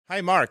Hi,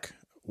 Mark.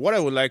 What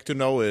I would like to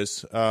know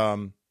is,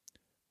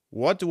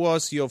 what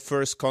was your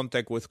first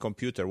contact with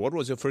computer? What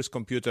was your first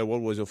computer?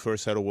 What was your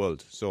first hello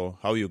world? So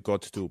how you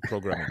got to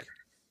programming?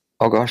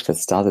 Oh gosh, that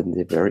started in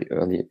the very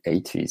early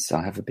 80s.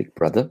 I have a big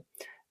brother,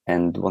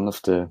 and one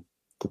of the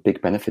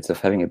big benefits of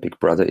having a big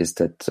brother is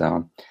that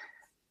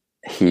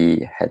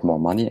he had more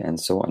money and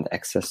so on,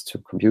 access to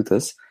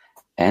computers.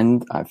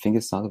 And I think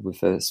it started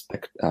with a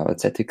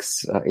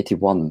ZX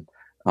 81,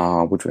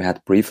 which we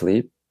had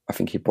briefly. I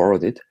think he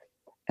borrowed it.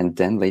 And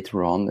then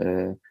later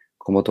on,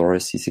 Commodore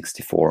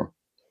C64.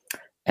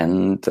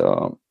 And,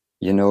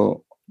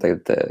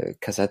 the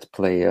cassette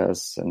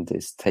players and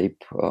this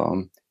tape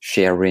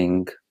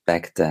sharing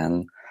back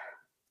then.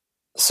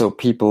 So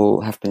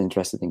people have been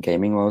interested in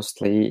gaming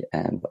mostly,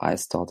 and I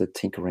started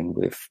tinkering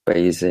with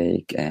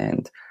BASIC.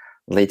 And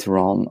later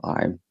on,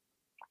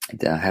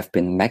 there have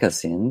been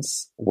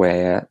magazines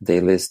where they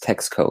list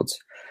text codes.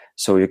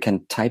 So you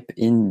can type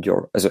in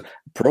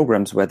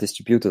programs were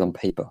distributed on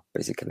paper,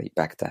 basically,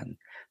 back then.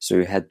 So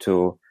you had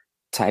to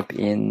type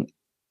in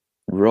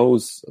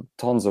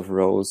tons of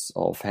rows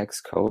of hex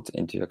code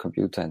into your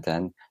computer, and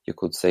then you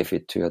could save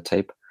it to your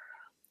tape.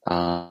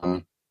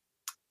 And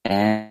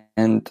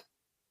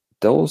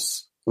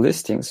those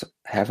listings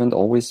haven't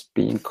always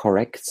been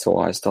correct, so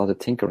I started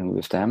tinkering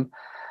with them,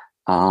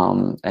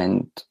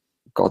 and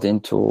got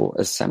into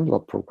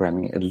assembler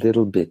programming a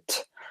little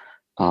bit,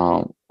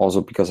 also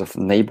because of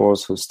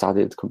neighbors who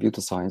studied computer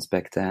science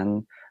back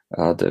then,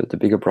 the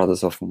bigger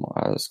brothers of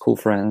my school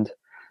friend,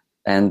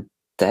 and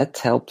that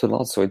helped a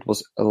lot. So it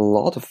was a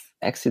lot of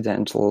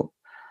accidental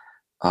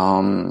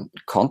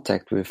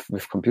contact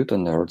with computer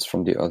nerds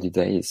from the early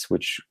days,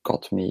 which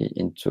got me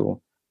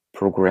into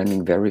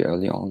programming very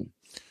early on.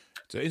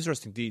 So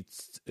interesting. The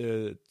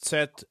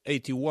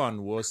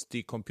Z81 was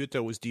the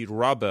computer with the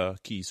rubber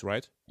keys,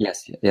 right?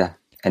 Yes, yeah,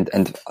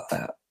 and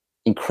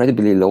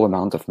incredibly low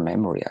amount of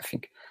memory. I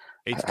think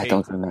 8K. I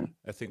don't remember.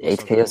 I think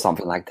 8K or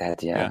something like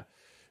that. Yeah.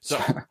 So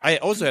I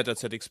also had that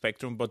ZX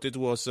Spectrum, but it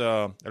was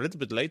a little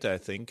bit later. I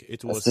think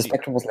it was the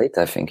Spectrum was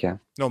later. I think, yeah.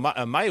 No,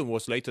 mine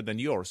was later than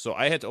yours. So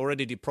I had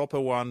already the proper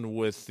one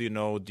with the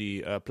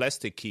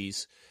plastic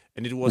keys,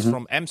 and it was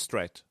from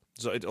Amstrad.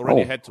 So it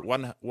already had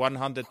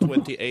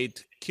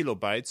 128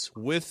 kilobytes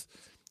with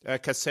a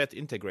cassette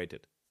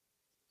integrated.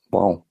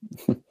 Wow.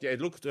 Yeah,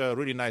 it looked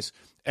really nice.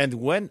 And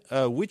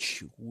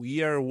which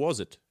year was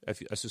it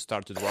as you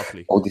started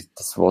roughly? Oh,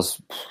 this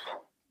was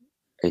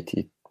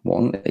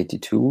 81,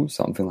 82,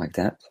 something like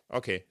that.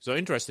 Okay, so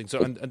interesting. So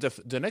and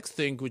the next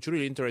thing which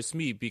really interests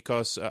me,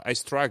 because I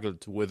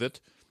struggled with it,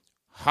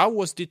 how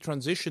was the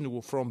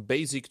transition from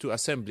basic to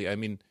assembly? I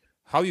mean,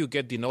 how you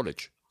get the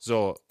knowledge?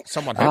 So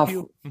someone help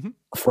you?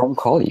 From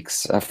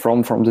colleagues,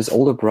 from these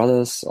older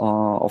brothers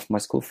of my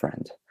school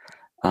friend.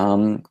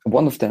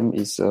 One of them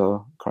is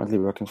currently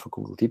working for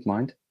Google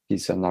DeepMind.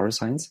 He's a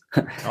neuroscience.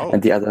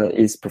 And the other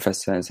is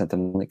professor in Santa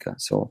Monica.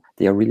 So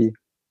they are really,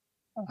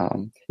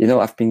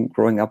 I've been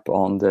growing up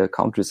on the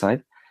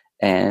countryside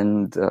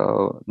and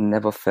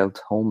never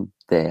felt home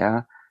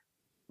there.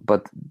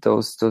 But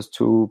those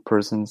two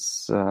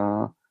persons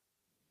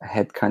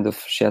had kind of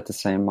shared the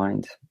same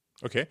mind.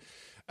 Okay.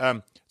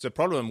 The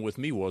problem with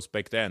me was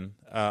back then,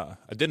 I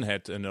didn't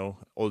have,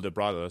 older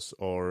brothers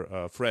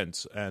or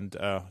friends. And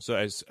so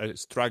I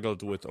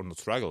struggled with, or not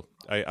struggle,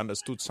 I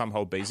understood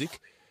somehow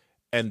basic.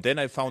 And then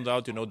I found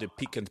out, the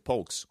pick and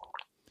pokes.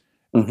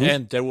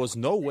 And there was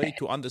no way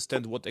to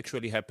understand what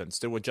actually happens.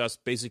 There were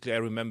just, basically, I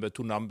remember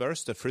two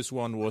numbers. The first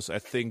one was, I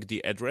think,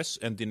 the address.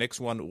 And the next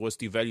one was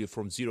the value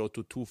from 0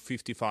 to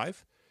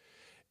 255.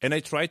 And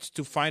I tried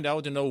to find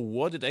out,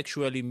 what it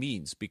actually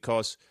means.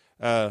 Because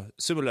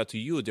similar to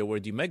you, there were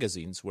the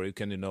magazines where you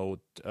can, you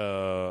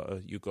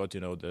got,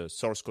 the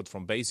source code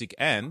from BASIC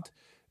and,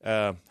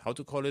 how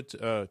to call it,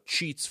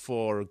 cheats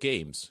for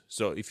games.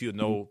 So if you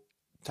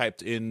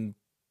typed in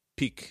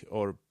peak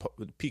or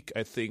peak,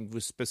 I think,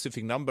 with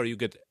specific number, you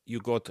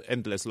got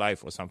endless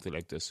life or something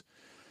like this.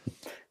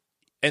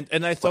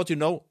 And I thought,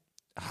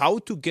 how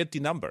to get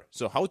the number.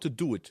 So how to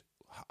do it.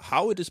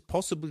 How it is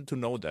possible to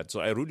know that. So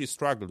I really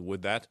struggled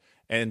with that.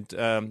 And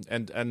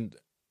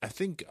I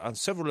think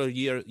several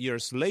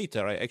years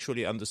later, I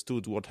actually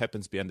understood what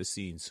happens behind the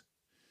scenes.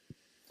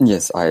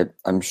 Yes,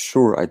 I'm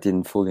sure I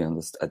didn't fully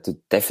understand. I did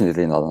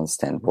definitely not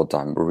understand what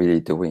I'm really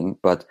doing.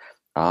 But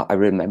I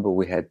remember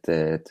we had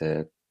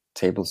the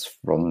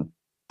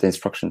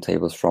instruction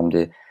tables from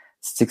the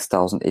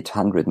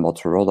 6800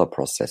 Motorola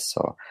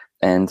processor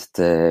and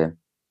the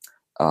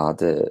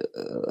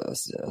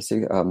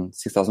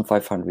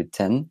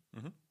 6510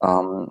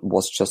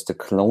 was just a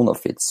clone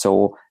of it.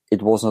 So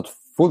it was not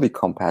fully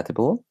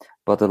compatible,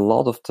 but a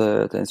lot of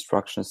the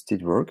instructions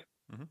did work.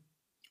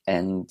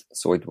 And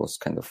so it was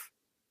kind of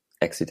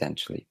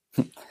accidentally.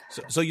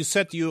 So you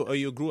said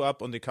you grew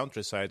up on the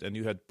countryside and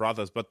you had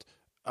brothers, but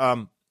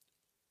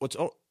what's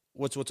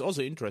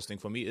also interesting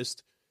for me is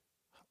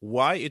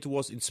why it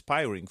was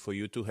inspiring for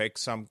you to hack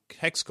some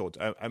hex code.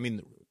 I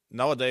mean,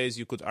 nowadays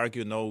you could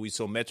argue, no, we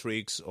saw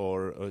Matrix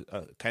or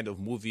a kind of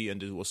movie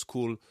and it was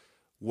cool.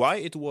 why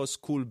it was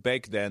cool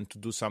back then to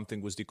do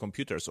something with the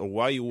computers, or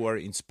why you were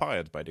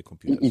inspired by the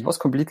computers? It was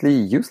completely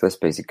useless,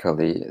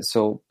 basically.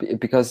 So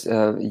because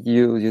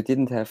you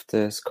didn't have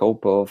the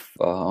scope of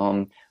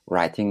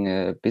writing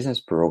a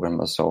business program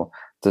or so.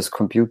 Those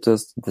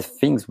computers, the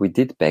things we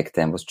did back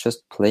then was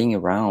just playing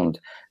around,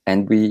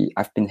 and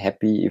I've been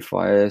happy if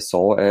I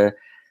saw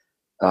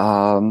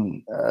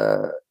an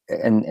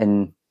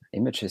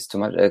image is too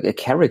much, a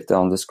character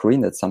on the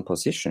screen at some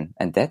position,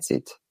 and that's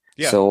it.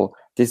 Yeah. So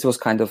this was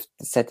kind of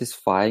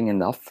satisfying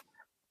enough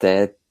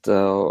that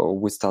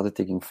we started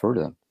digging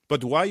further.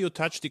 But why you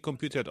touch the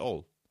computer at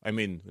all? I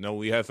mean,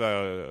 we have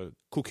a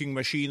cooking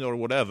machine or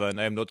whatever, and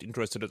I'm not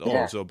interested at all.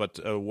 Yeah. So, but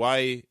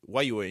why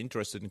you were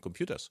interested in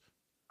computers?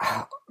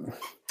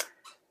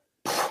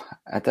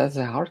 That's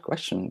a hard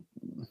question.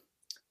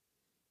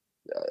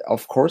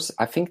 Of course,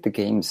 I think the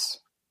games,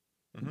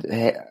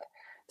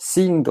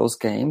 seeing those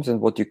games and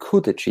what you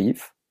could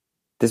achieve,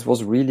 this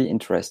was really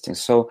interesting.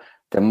 So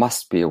there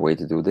must be a way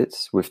to do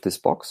this with this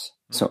box.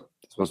 So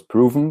this was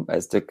proven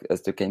as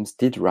the games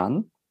did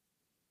run,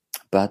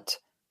 but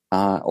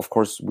of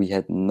course we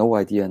had no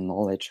idea and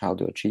knowledge how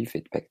to achieve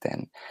it back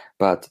then.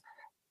 But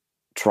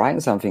trying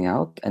something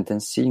out and then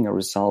seeing a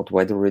result,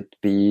 whether it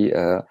be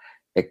a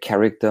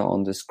character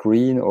on the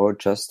screen or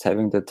just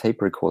having the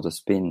tape recorder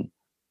spin,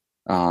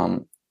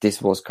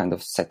 this was kind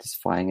of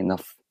satisfying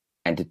enough,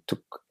 and it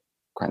took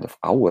kind of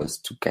hours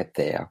to get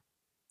there.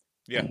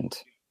 Yeah. And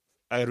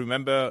I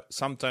remember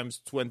sometimes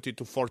 20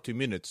 to 40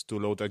 minutes to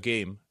load a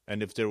game,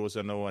 and if there was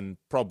a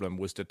problem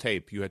with the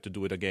tape, you had to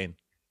do it again.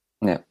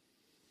 Yeah,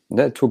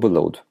 the turbo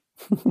load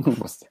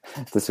was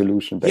the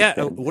solution back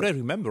then.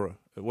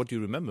 What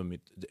you remember me,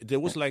 there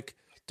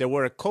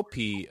were a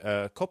copy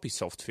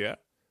software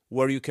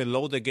where you can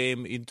load a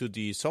game into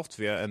the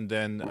software and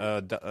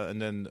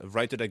then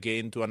write it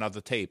again to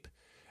another tape.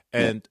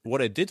 And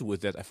what I did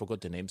with that, I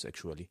forgot the names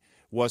actually,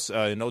 was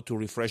to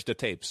refresh the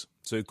tapes,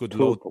 so you could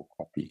load.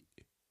 Copy.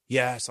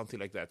 Yeah, something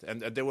like that.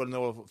 And there were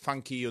no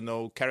funky,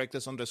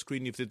 characters on the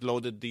screen if it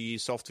loaded the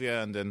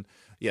software, and then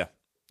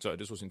so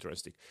this was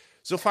interesting.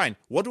 So fine,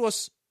 what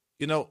was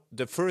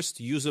the first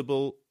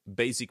usable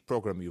basic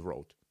program you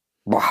wrote?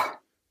 Wow,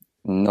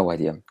 no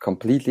idea,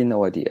 completely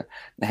no idea.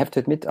 I have to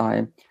admit,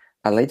 I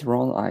later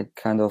on I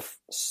kind of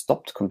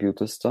stopped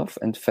computer stuff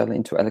and fell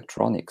into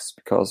electronics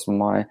because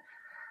my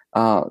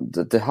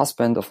the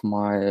husband of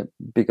my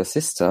bigger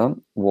sister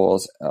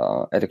was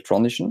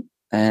electronician,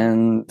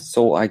 and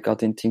so I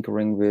got in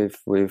tinkering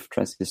with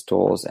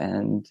transistors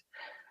and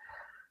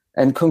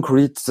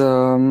concrete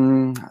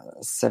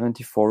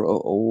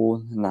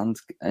 7400 NAND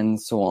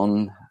and so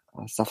on,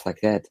 stuff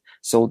like that.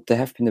 So there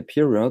have been a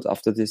period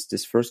after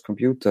this first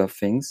computer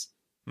things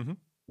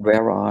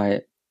where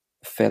I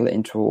fell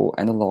into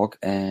analog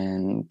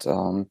and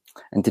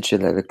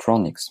digital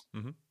electronics,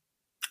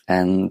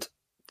 and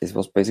this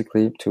was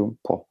basically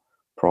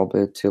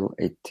probably till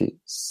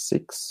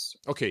 86.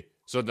 Okay,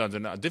 so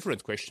then a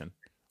different question: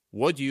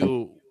 what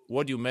you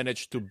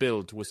managed to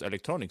build with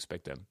electronics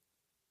back then?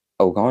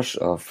 Oh gosh,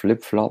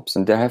 flip flops,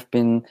 and there have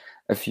been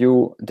a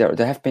few. There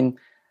have been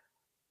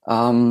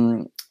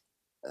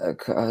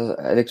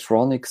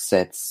electronic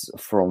sets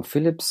from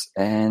Philips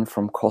and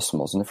from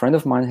Cosmos. And a friend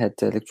of mine had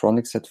the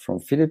electronic set from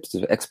Philips,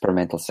 the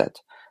experimental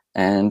set,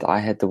 and I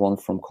had the one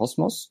from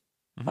Cosmos,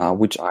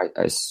 which I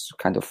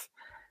kind of.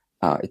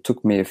 It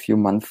took me a few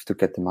months to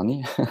get the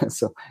money,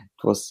 so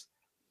it was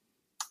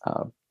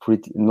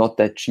pretty not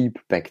that cheap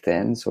back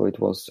then. So it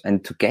was,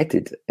 and to get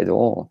it at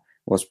all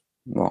was,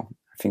 I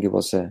think it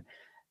was a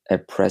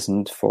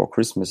present for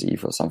Christmas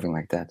Eve or something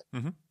like that.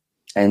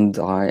 And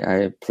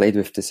I played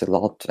with this a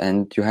lot,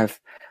 and you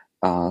have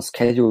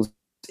schedules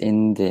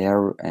in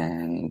there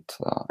and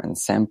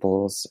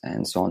samples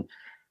and so on.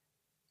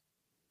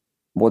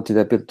 What did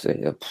I build?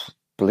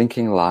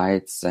 Blinking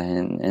lights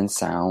and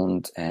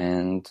sound,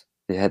 and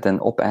they had an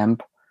op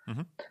amp,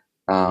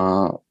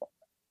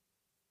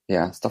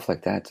 stuff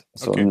like that.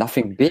 So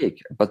nothing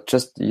big, but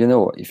just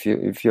if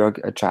you're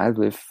a child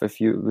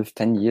with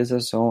 10 years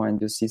or so,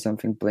 and you see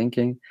something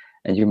blinking,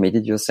 and you made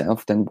it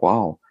yourself, then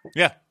wow.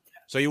 Yeah.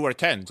 So you were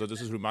 10. So this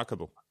is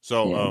remarkable.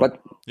 So, but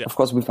of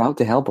course, without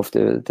the help of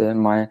the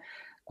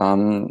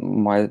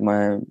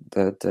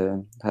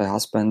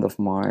husband of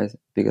my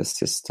bigger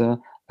sister,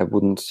 I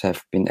wouldn't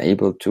have been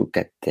able to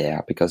get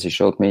there, because he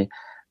showed me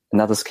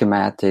another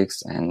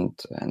schematics, and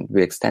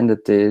we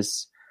extended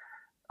this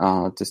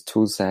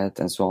tool set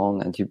and so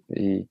on, and he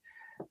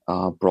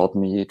brought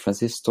me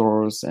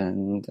transistors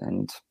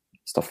and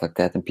stuff like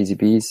that, and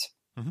PCBs.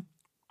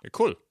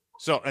 Cool.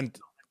 So, and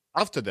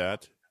after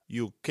that,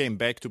 you came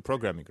back to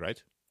programming,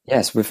 right?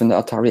 Yes, with an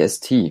Atari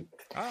ST,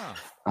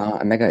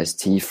 a Mega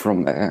ST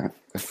from a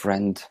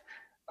friend.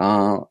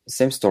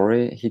 Same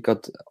story.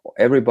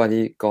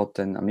 Everybody got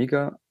an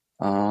Amiga,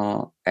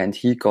 and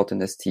he got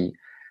an ST.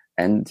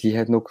 And he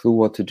had no clue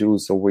what to do,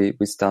 so we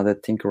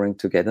started tinkering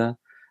together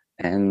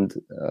and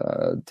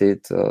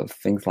did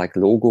things like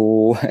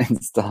logo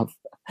and stuff.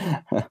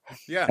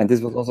 Yeah. And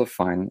this was also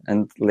fine.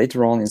 And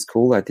later on in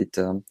school, I did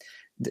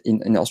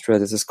in Austria.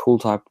 There's a school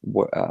type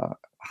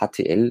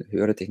HTL,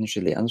 Höhere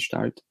Technische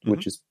Lehranstalt,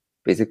 which is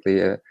basically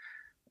a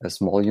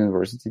small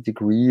university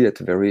degree at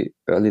a very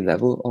early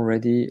level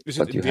already. Is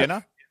it in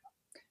Vienna?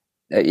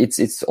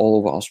 It's all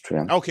over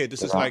Austria. Okay,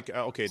 this is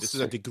this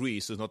is a degree.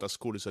 So it's not a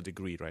school; it's a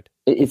degree, right?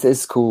 It's a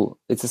school.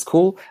 It's a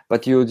school,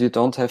 but you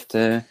don't have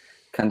the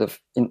kind of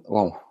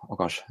the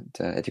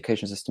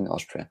education system in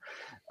Austria.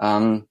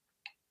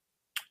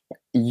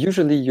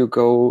 Usually, you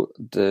go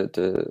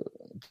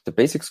the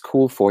basic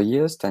school 4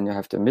 years, then you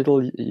have the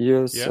middle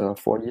years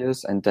 4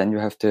 years, and then you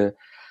have the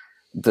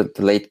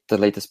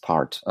latest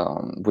part,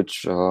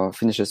 which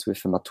finishes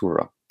with a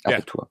matura,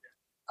 abitur.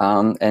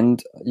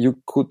 And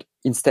you could,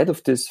 instead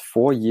of this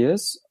 4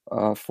 years,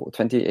 for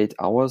 28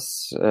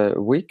 hours a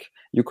week,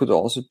 you could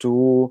also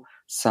do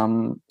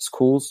some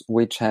schools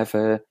which have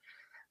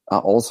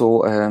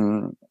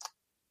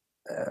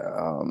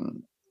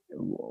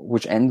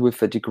which end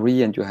with a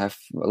degree, and you have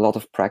a lot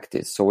of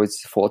practice. So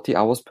it's 40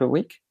 hours per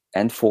week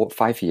and for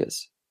 5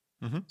 years.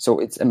 Mm-hmm. So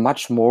it's a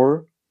much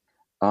more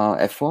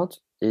effort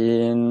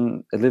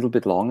in a little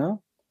bit longer,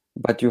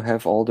 but you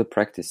have all the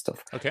practice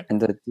stuff. Okay. And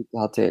the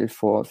HTL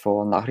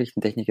for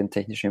Nachrichtentechnik and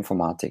Technische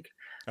Informatik.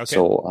 Okay.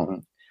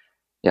 So,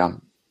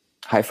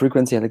 high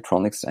frequency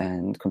electronics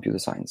and computer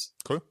science.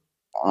 Cool.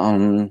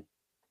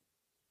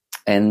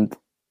 And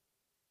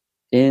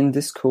in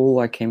this school,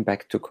 I came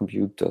back to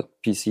computer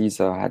PCs.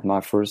 I had my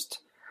first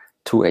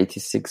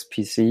 286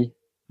 PC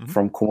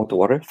from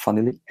Commodore,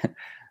 funnily,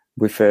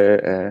 with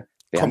a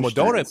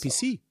Commodore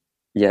PC.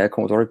 Yeah,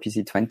 Commodore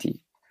PC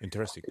 20.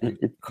 Interesting.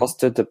 It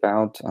costed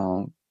about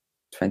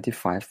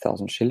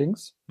 25,000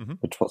 shillings,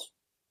 which was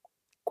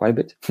quite a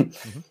bit.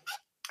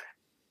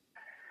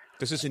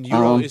 This is in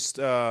euro is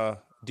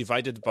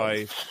divided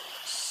by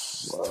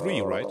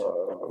 3, right?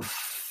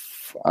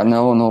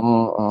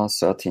 No,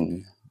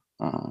 13.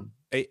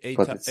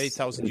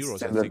 8,000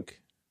 euros, I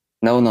think.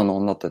 No,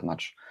 not that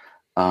much.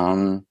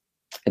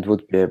 It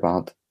would be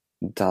about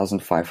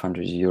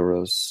 1,500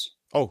 euros.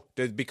 Oh,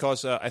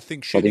 because I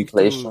think shilling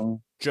to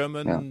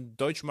German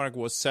Deutschmark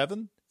was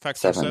 7,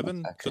 factor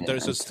 7. So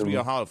there's a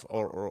 3.5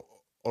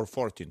 or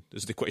 14.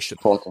 This is the question.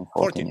 14.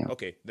 Yeah.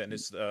 Okay, then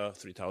it's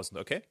 3,000.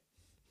 Okay.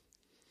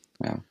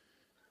 Yeah,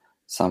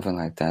 something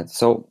like that.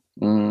 So,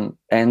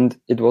 and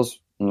it was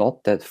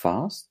not that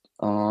fast.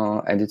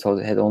 And it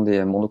had only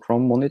a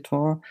monochrome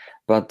monitor,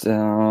 but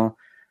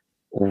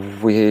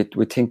we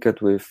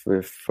tinkered with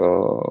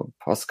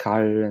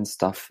Pascal and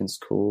stuff in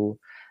school.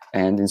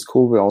 And in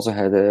school, we also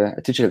had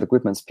a digital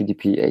equipment's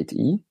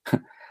PDP-8E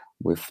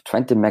with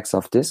 20 megs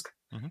of disk,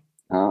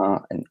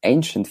 an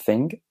ancient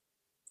thing.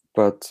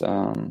 But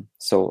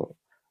so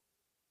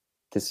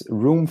this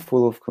room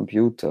full of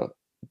computer,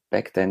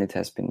 back then it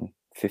has been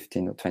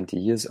 15 or 20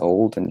 years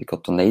old, and it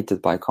got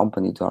donated by a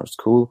company to our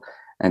school.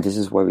 And this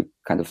is where we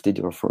kind of did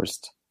our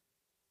first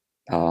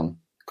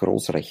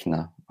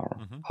Großrechner, or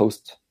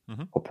host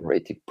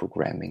operating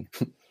programming.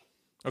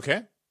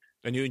 Okay.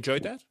 And you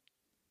enjoyed that?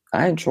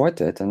 I enjoyed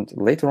it. And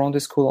later on, the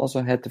school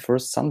also had the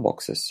first Sun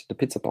boxes, the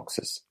pizza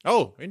boxes.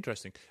 Oh,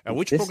 interesting. And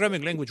which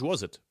programming language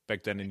was it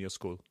back then in your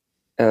school?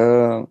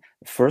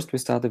 First, we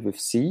started with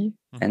C,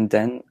 and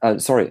then,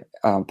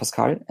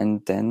 Pascal.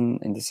 And then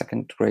in the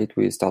second grade,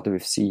 we started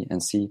with C,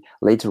 and C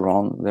later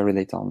on, very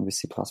late on, with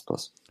C++.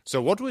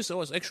 So what was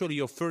actually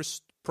your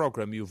first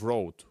program you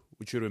wrote,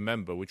 which you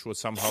remember, which was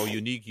somehow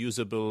unique,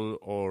 usable,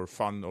 or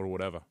fun, or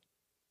whatever?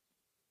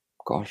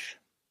 Gosh,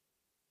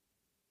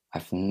 I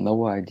have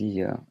no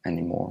idea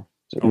anymore.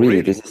 So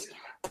really? This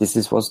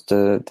was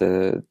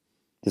the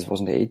this was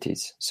in the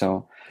 80s.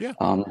 So yeah.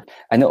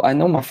 I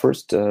know my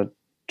first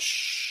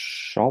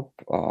job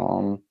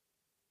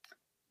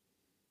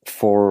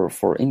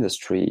for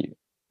industry,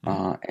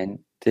 and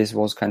this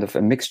was kind of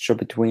a mixture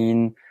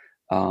between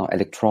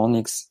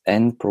electronics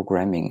and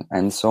programming.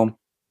 And so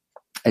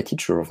a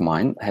teacher of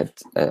mine had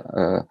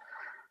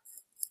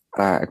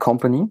a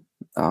company,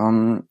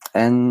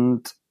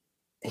 and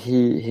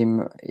he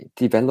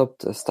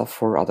developed stuff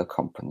for other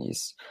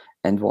companies.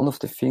 And one of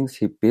the things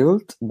he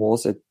built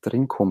was a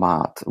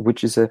drinkomat,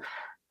 which is a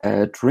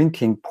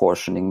drinking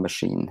portioning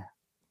machine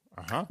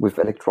with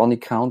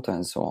electronic counter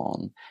and so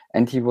on.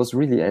 And he was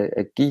really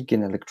a geek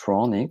in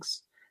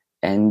electronics.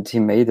 And he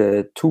made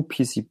a 2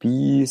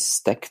 PCB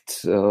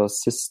stacked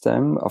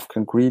system of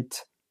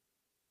concrete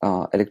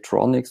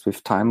electronics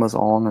with timers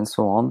on and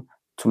so on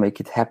to make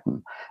it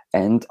happen.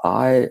 And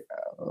I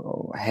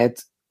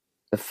had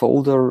a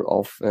folder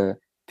of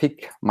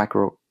PIC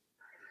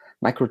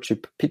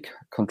microchip PIC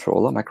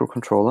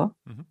microcontroller,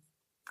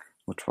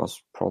 which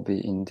was probably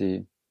in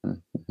the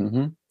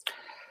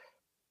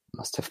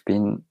must have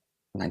been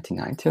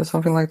 1990 or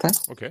something like that.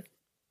 Okay.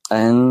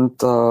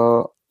 And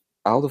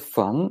out of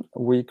fun,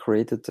 we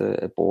created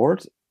a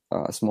board,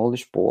 a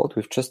smallish board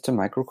with just a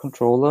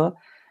microcontroller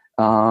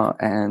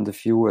and a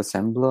few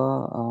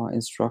assembler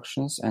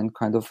instructions, and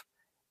kind of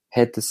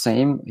had the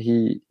same.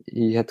 He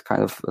had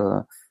kind of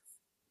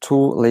 2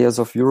 layers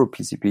of Euro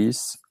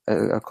PCBs,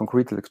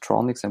 concrete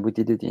electronics, and we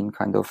did it in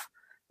kind of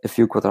a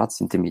few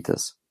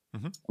centimeters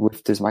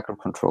with this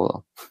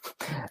microcontroller.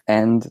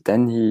 And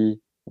then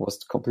he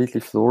was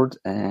completely floored,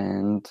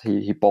 and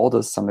he bought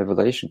us some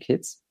evaluation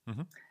kits.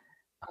 Mm-hmm.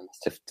 I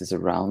must have this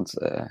around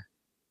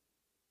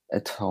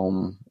at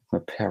home, my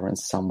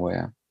parents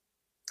somewhere.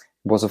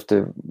 It was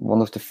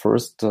one of the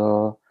first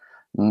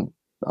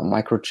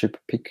microchip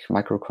PIC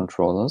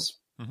microcontrollers.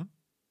 Mm-hmm.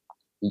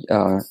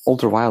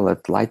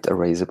 Ultraviolet light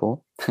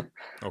erasable.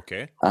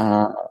 Okay.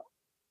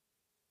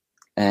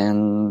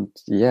 And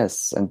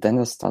yes, and then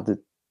I started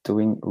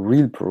doing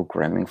real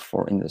programming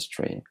for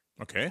industry.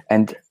 Okay.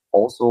 And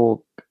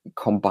also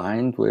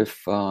combined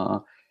with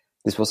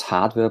this was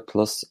hardware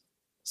plus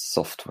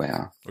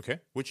software. Okay.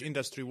 Which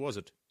industry was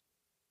it?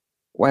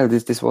 Well,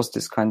 this was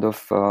this kind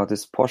of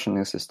this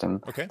portioning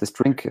system, Okay. this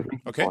drink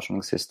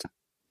portioning system.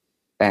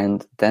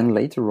 And then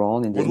later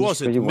on in the industry, what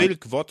was it?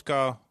 Milk,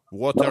 vodka,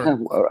 water?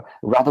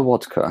 Rather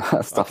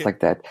vodka, stuff like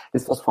that.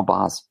 This was for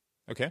bars.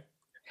 Okay.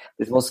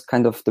 This was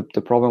kind of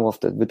the problem with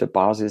the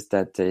bars is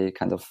that they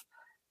kind of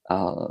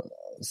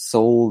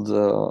sold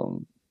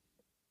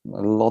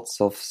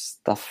lots of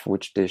stuff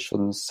which they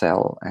shouldn't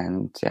sell,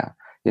 and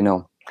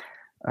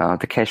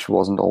the cash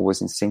wasn't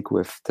always in sync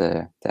with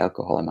the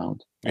alcohol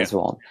amount and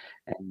so on.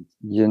 And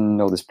you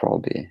know this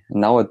probably.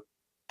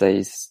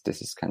 Nowadays,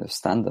 this is kind of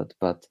standard,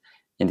 but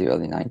in the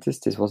early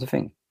 90s, this was a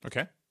thing.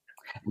 Okay.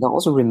 And I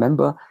also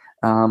remember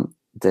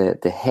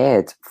the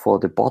head for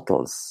the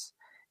bottles.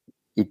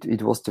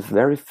 It was the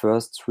very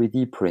first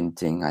 3D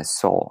printing I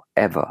saw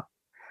ever.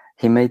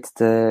 He made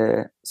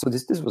this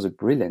was a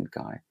brilliant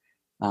guy.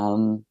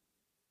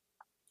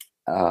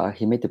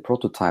 He made the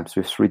prototypes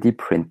with 3D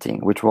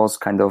printing, which was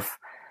kind of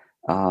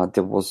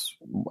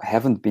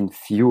haven't been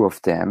few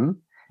of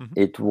them. Mm-hmm.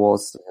 It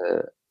was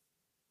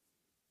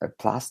a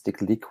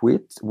plastic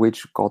liquid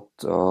which got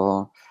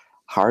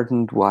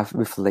hardened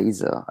with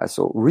laser.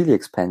 So really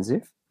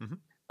expensive. Mm-hmm.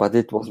 But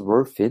it was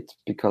worth it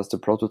because the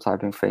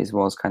prototyping phase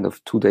was kind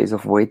of 2 days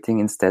of waiting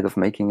instead of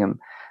making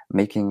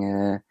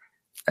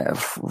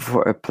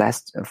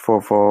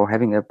for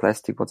having a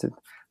plastic. What's it?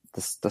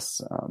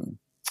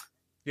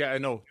 Yeah, I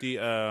know the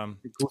how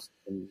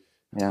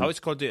it's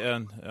called,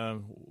 the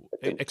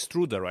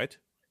extruder, right?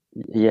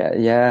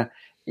 Yeah.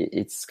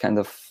 It's kind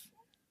of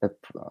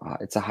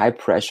it's a high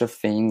pressure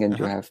thing, and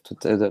you have to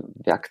do the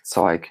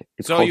Werkzeug.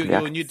 So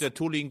you need the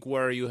tooling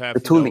where you have the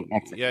tooling.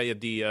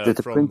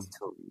 The print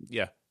tool.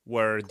 Yeah.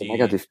 Where the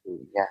negative tool,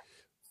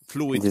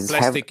 fluid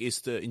plastic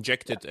is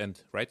injected and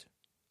right?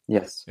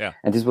 Yes. Yeah.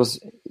 And this was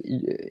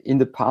in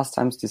the past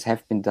times. This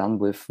have been done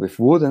with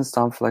wood and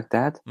stuff like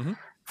that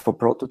for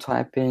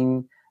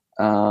prototyping.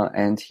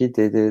 And he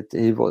did it.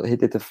 He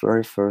did the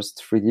very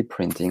first 3D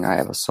printing I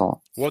ever saw.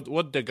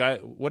 What the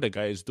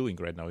guy is doing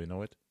right now? You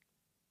know it?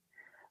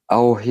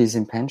 Oh, he's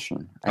in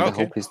pension, and I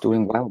hope he's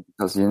doing well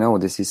because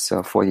this is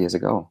 4 years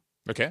ago.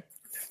 Okay.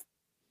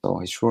 So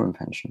he's sure in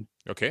pension.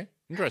 Okay,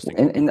 interesting.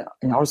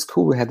 In our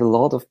school, we had a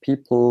lot of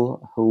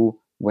people who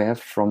were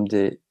from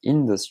the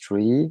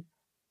industry.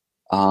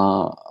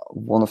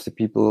 One of the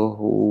people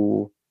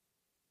who,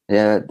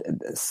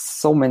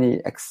 so many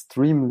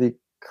extremely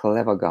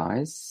clever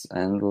guys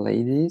and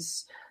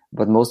ladies,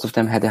 but most of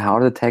them had a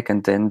heart attack,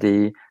 and then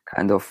they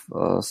kind of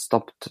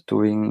stopped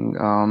doing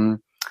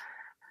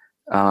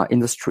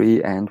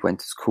industry and went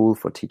to school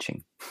for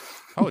teaching.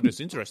 Oh,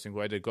 that's interesting.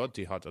 Why they got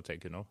the heart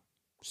attack?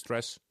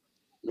 Stress.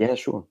 Yeah,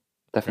 sure,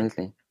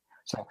 definitely. Okay.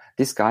 So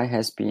this guy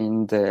has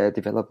been the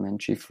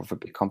development chief of a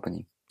big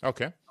company.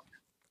 Okay.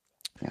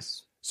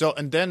 Yes. So,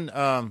 and then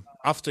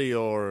after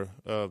your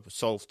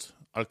solved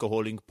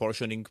alcoholing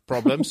portioning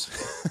problems,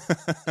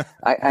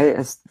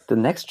 the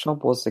next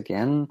job was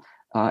again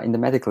in the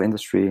medical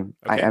industry.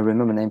 Okay. I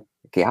remember the name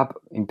Gerb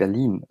in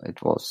Berlin.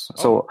 It was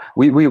so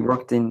we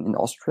worked in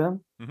Austria,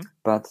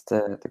 but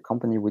the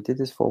company we did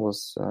this for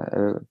was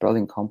a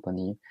Berlin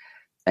company,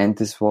 and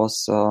this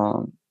was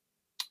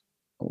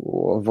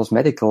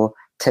medical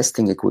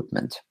testing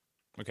equipment.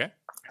 Okay.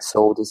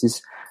 So this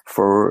is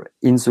for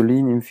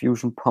insulin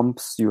infusion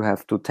pumps. You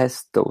have to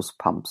test those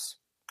pumps.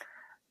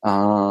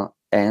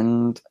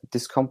 And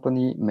this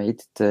company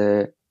made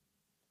the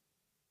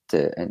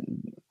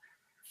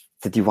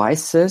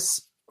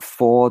devices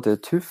for the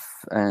TÜV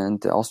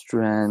and the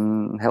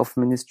Austrian Health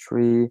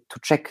Ministry to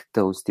check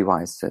those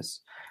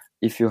devices.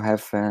 If you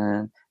have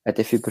a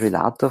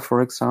defibrillator,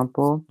 for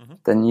example,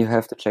 then you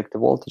have to check the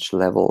voltage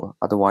level.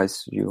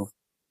 Otherwise, you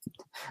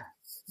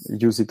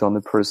use it on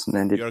a person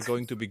and you are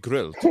going to be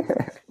grilled.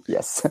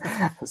 Yes.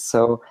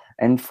 So,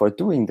 and for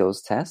doing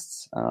those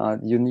tests,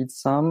 you need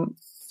some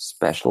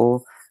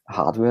special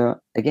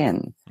hardware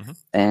again.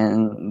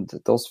 And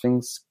those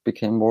things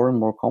became more and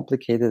more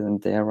complicated,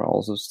 and there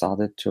also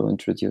started to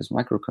introduce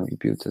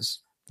microcomputers.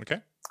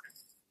 Okay.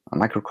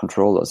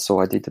 Microcontrollers. So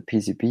I did the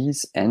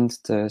PCBs and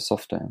the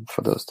software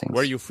for those things.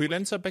 Were you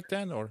freelancer back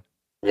then, or?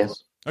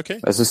 Yes. Okay.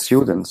 As a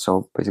student,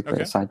 so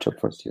basically a side job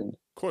for a student.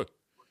 Cool.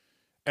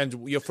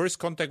 And your first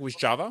contact with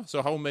Java?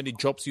 So how many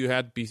jobs you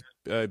had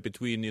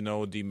between,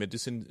 the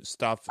medicine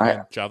stuff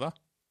and Java?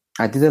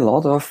 I did a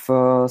lot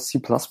of C++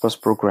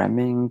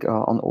 programming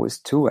on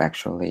OS2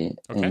 actually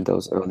in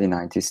those early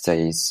 90s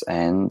days.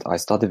 And I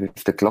started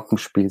with the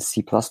Glockenspiel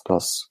C++.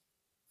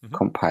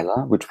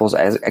 compiler, which was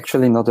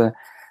actually not a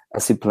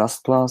C++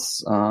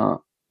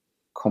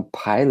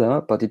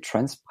 compiler, but it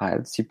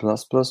transpiled C++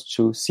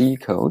 to C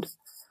code.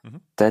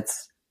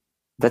 That's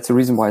the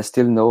reason why I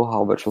still know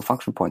how virtual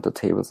function pointer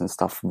tables and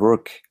stuff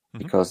work.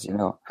 Because,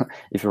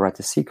 if you write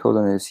the C code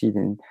and you see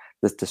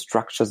the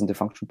structures and the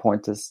function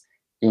pointers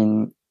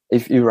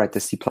if you write the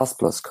C++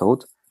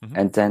 code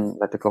and then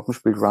let the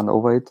glockenspiel run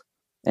over it,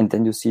 and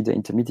then you see the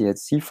intermediate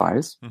C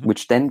files,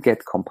 which then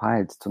get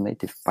compiled to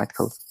native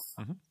bytecode,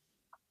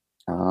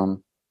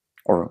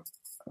 or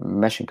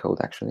machine code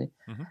actually,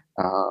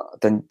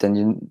 then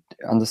you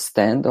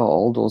understand how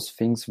all those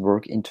things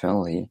work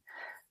internally.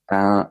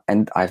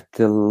 And I've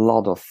did a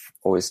lot of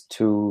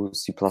OS2,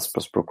 C++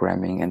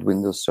 programming and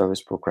Windows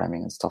service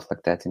programming and stuff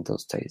like that in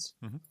those days.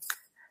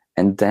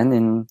 And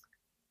then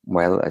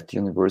at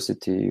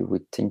university, we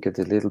tinkered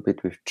a little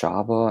bit with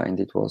Java,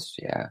 and it was,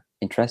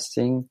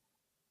 interesting.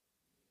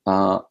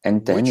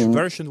 And then which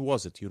version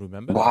was it? You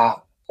remember?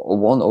 Wow,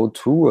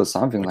 102 or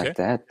something like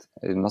that.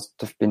 It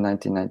must have been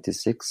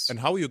 1996.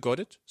 And how you got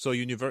it? So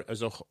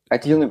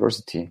at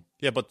university.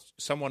 Yeah, but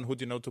someone who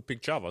didn't know to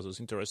pick Java, so it's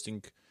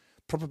interesting.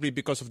 Probably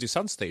because of the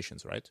Sun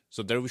stations, right?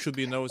 So there should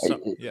be no Sun.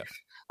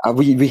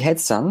 We had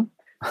Sun.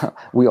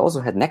 We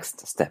also had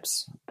next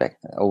steps back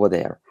over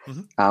there.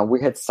 We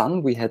had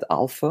Sun. We had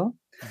Alpha,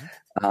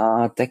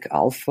 DEC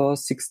Alpha,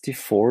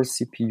 64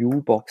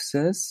 CPU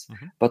boxes,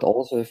 but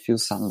also a few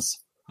Suns.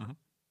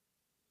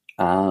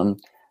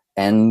 And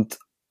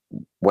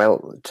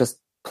just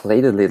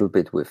played a little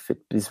bit with it.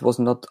 This was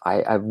not.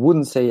 I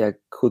wouldn't say I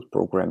could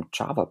program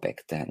Java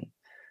back then.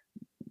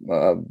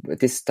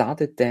 This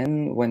started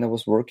then when I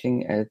was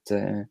working at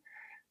a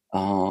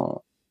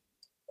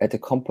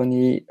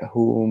company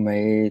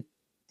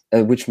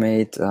which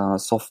made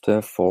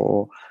software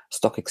for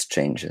stock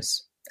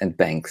exchanges and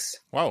banks.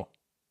 Wow.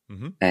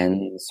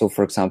 And so,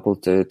 for example,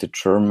 the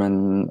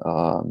German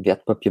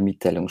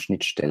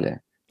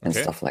Wertpapiermitteilungsschnittstelle and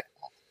stuff like that.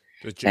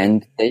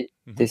 And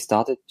they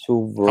started to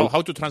work.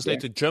 How to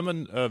translate the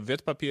German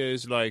Wertpapier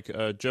is like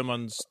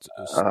German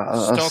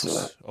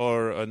stocks,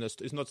 or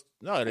it's not.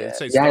 No, let's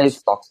say stocks. It's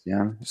stocks.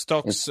 Yeah,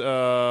 stocks.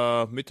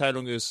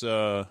 Mitteilung is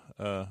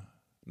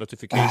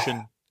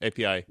notification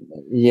API.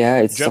 Yeah,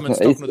 it's German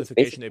stock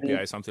notification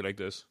API, something like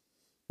this.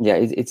 Yeah,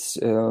 it's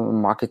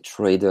market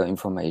trader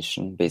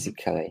information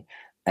basically,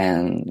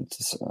 and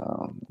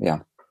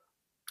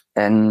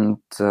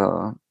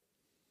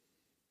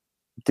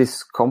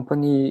this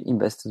company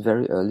invested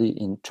very early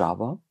in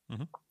Java,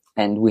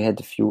 and we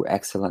had a few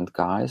excellent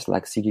guys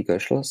like Siegfried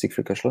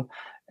Göschel,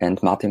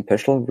 and Martin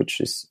Peschel,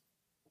 which is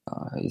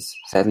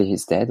sadly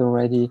he's dead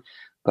already.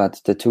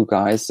 But the two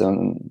guys,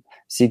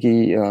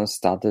 Sigi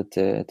started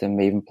the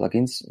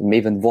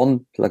Maven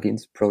 1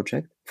 plugins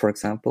project, for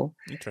example.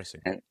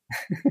 Interesting.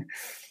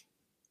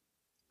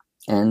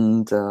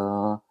 And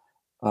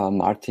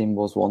Martin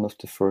was one of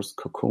the first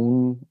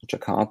Cocoon,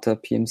 Jakarta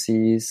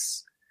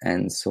PMCs,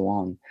 and so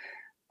on.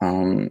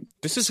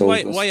 This is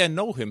why I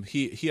know him.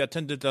 He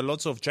attended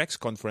lots of JAX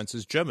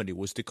conferences in Germany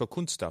with the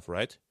Cocoon stuff,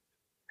 right?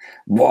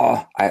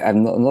 Wow,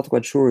 I'm not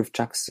quite sure if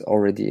JAX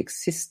already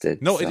existed.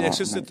 No, it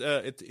existed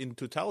in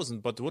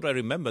 2000. But what I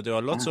remember, there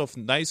are lots of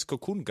nice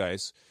Cocoon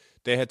guys.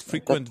 They had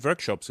frequent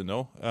workshops, and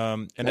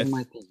that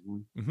might be.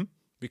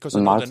 Because I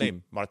know the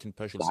name Martin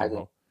Peschel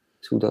somehow.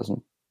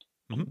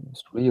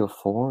 2003 or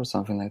 4 or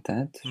something like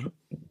that.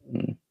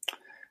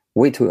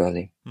 Way too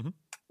early.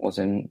 Was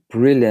a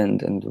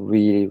brilliant and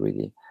really,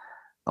 really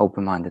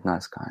open-minded,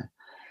 nice guy.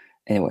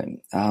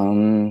 Anyway,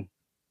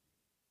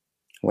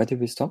 where did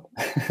we stop?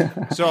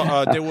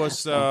 So there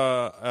was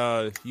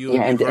you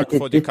worked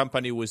for the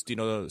company with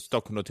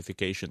stock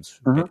notifications.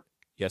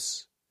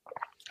 Yes.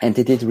 And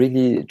they did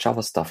really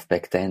Java stuff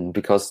back then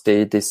because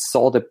they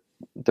saw the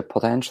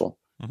potential.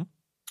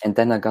 And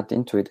then I got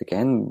into it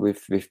again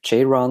with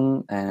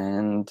JRun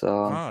and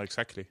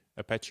exactly,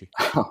 Apache.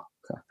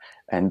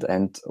 and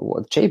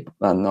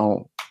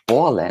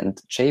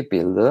Borland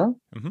JBuilder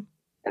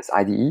as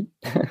IDE.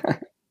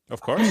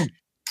 Of course.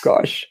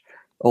 Gosh,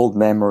 old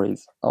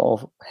memories.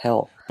 Oh,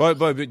 hell. But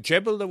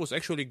JBuilder was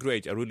actually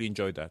great. I really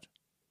enjoyed that.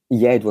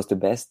 Yeah, it was the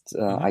best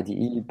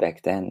IDE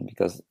back then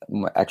because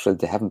actually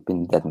there haven't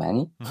been that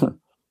many.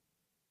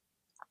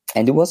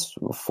 And it was,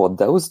 for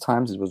those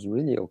times, it was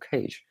really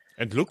okay.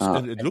 It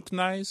looked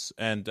nice,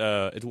 and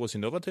it was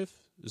innovative.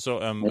 So,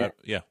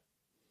 yeah.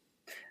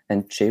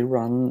 And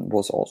JRun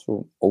was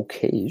also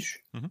okay-ish.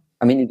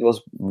 I mean, it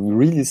was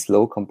really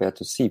slow compared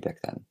to C back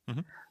then.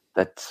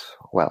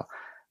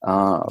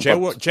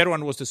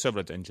 JRun was the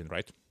servlet engine,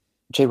 right?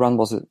 JRun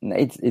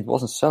it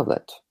wasn't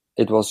servlet.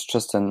 It was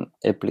just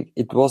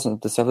it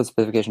wasn't, the servlet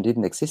specification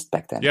didn't exist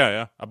back then.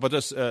 Yeah. But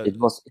it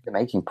was in the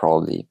making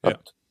probably,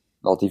 but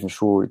not even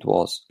sure it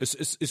was.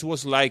 It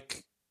was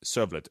like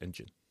servlet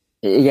engine.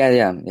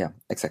 Yeah,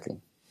 exactly.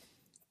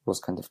 It was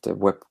kind of the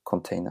web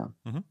container.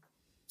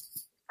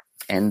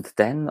 And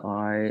then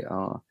I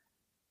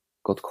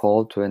got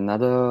called to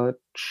another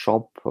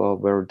shop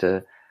where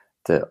the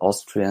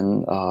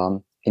Austrian a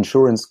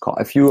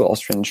few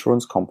Austrian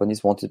insurance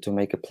companies wanted to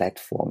make a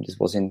platform. This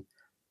was in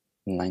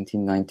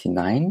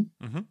 1999,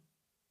 Mm-hmm.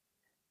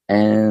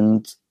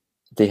 and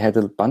they had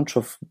a bunch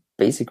of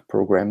basic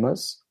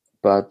programmers,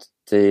 but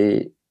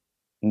they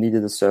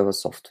needed a server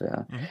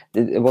software.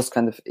 Mm-hmm. It was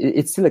kind of,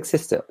 it still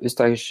exists, the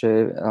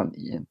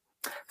österreichische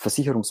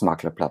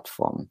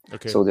Versicherungsmakler-Plattform.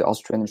 Okay. So the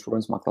Austrian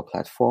insurance makler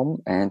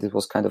platform, and it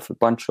was kind of a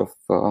bunch of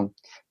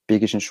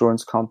biggish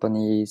insurance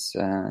companies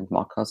and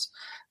makers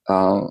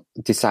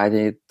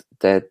decided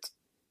that,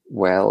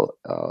 well,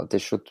 they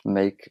should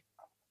make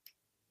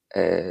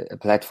a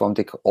platform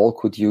they all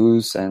could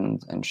use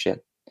and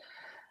share,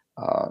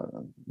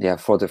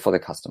 for the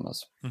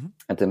customers Mm-hmm.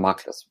 and the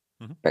maklers,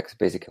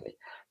 basically.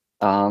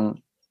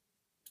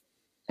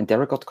 And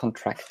there I got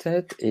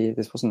contracted.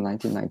 This was in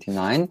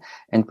 1999,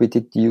 and we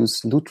did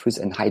use Lutris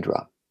and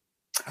Hydra.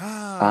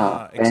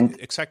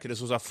 Exactly. This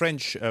was a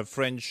French.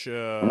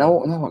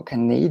 No,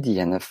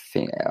 Canadian, I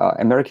think,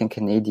 American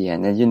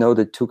Canadian, and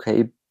the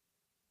 2K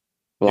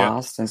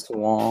blast and so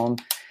on.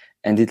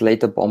 And it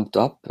later bombed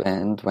up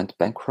and went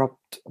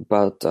bankrupt,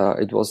 but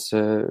it was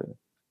a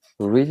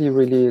really,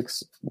 really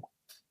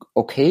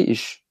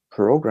okay-ish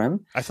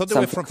program. I thought they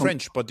were from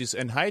French, but this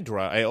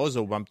Enhydra, I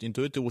also bumped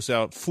into it. It was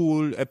a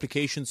full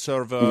application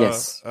server.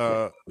 Yes.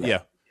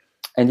 Yeah.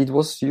 And it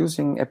was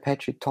using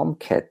Apache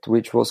Tomcat,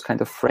 which was kind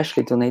of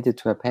freshly donated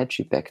to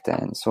Apache back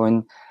then.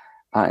 So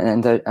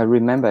I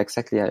remember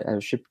exactly, I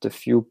shipped a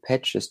few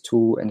patches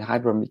to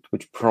Enhydra,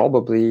 which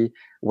probably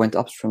went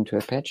upstream to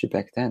Apache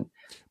back then.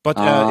 But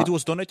it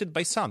was donated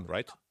by Sun,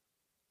 right?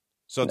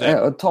 So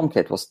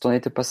Tomcat was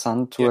donated by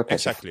Sun to Apache.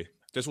 Exactly.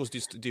 This was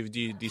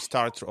the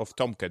start of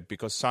Tomcat,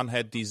 because Sun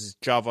had this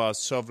Java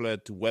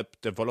servlet web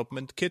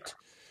development kit,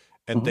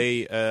 and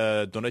they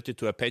donated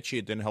to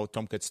Apache. Then how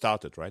Tomcat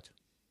started, right?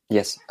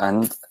 Yes,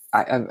 and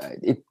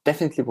it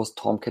definitely was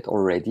Tomcat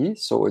already,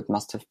 so it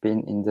must have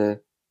been in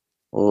the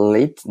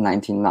late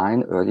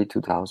 99, early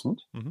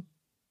 2000. Mm-hmm.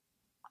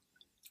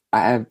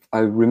 I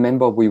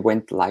remember we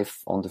went live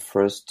on the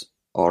 1st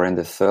or in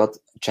the 3rd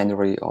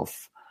January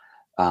of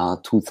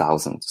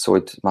 2000, so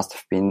it must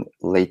have been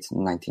late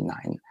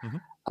 99. Mm-hmm.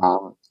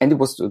 And it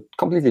was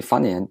completely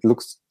funny and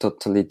looks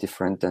totally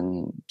different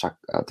than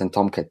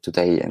Tomcat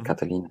today and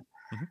Catalina.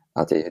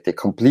 Mm-hmm. They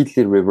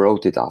completely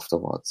rewrote it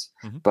afterwards.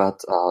 Mm-hmm.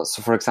 But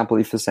so, for example,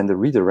 if you send a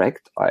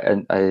redirect,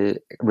 I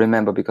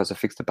remember, because I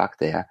fixed the bug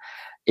there,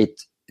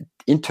 it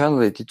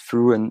internally it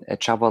threw a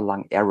Java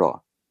lang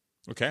error.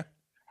 Okay.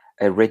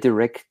 A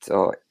redirect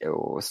or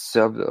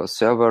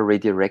server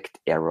redirect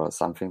error,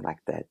 something like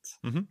that.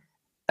 Mm-hmm.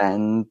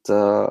 And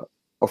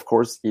of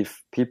course,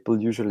 if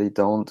people usually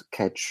don't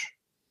catch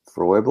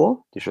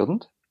throwable, they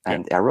shouldn't,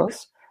 and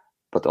errors,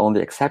 but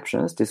only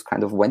exceptions, this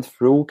kind of went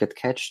through, get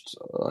catched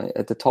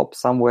at the top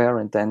somewhere,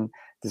 and then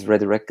this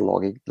redirect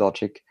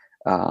logic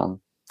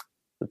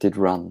did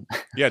run.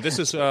 Yeah, this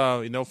is,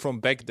 from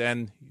back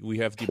then, we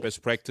have the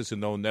best practice,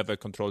 never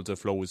control the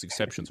flow with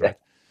exceptions, right?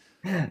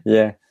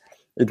 Yeah,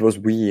 it was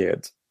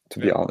weird, to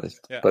be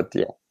honest. Yeah. But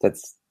yeah,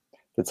 that's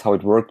how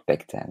it worked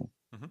back then.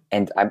 Mm-hmm.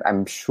 And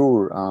I'm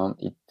sure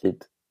it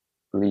did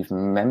leave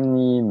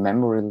many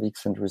memory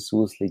leaks and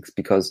resource leaks,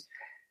 because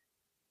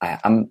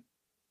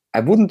I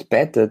wouldn't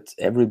bet that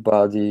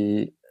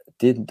everybody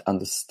didn't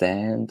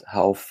understand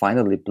how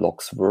finally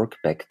blocks work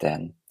back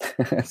then.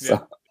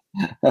 So,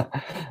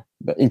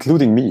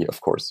 including me,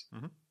 of course.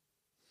 Mm-hmm.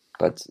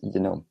 But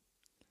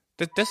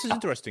this is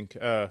interesting.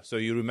 So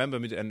you remember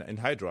me in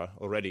Hydra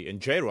already, in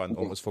JRun,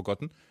 almost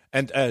forgotten.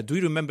 And do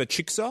you remember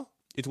Jigsaw?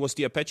 It was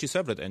the Apache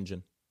servlet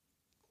engine.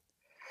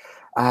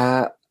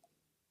 No.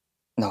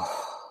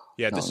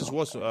 Yeah, was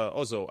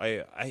also,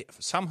 I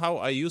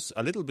somehow use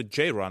a little bit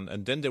JRun,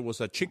 and then there was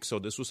a Jigsaw.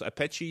 This was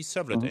Apache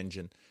servlet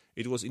engine.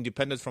 It was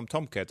independent from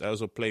Tomcat. I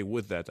also play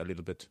with that a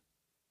little bit.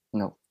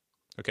 No.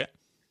 Okay.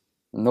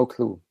 No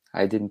clue.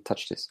 I didn't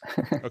touch this.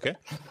 Okay.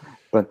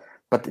 But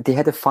they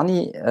had a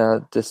funny,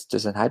 this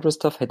Hydra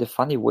stuff had a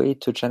funny way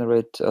to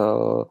generate,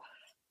 to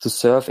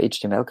serve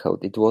HTML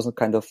code. It wasn't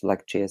kind of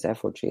like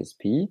JSF or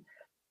JSP.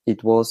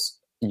 It was,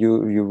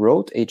 you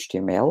wrote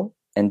HTML,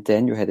 and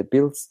then you had a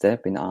build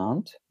step in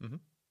Ant,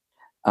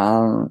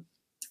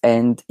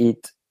 and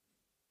it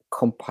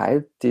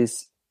compiled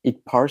this.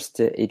 It parsed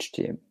the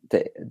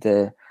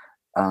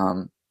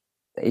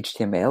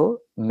HTML,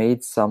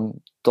 made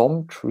some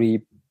DOM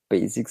tree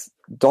basics,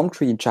 DOM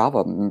tree in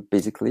Java,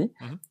 basically,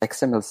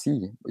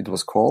 XMLC it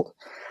was called,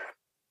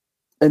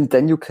 and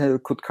then you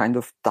could kind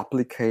of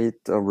duplicate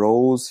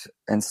rows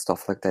and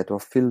stuff like that, or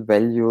fill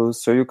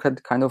values. So you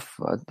could kind of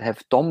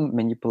have DOM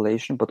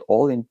manipulation, but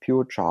all in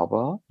pure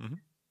Java. Mm-hmm.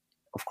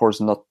 Of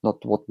course, not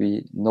what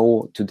we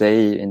know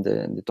today in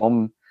the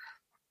DOM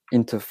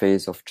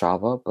interface of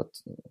Java, but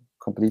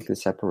completely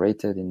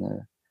separated in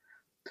their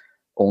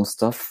own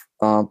stuff.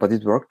 But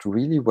it worked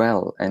really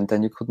well. And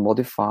then you could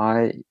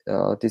modify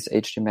this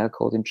HTML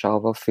code in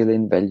Java, fill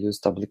in values,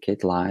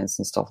 duplicate lines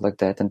and stuff like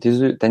that. And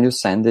then you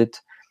send it,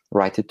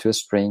 write it to a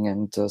string,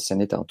 and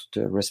send it out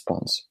to the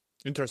response.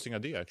 Interesting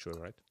idea, actually,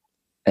 right?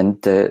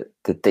 And the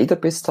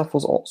database stuff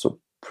was also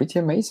pretty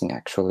amazing,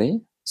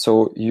 actually.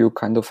 So you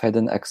kind of had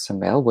an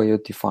XML where you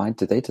defined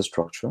the data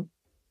structure.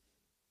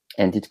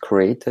 and it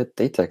created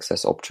data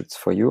access objects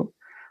for you,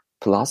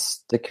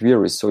 plus the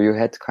queries. So you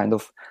had kind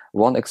of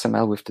one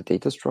XML with the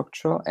data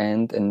structure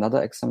and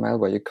another XML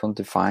where you can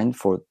define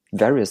for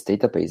various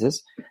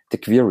databases the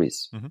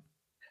queries. Mm-hmm.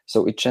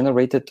 So it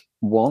generated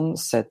one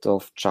set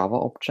of Java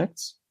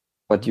objects,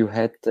 but you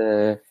had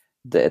the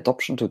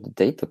adoption to the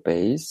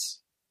database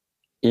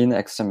in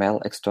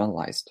XML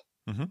externalized.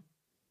 Mm-hmm.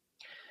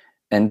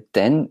 And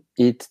then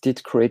it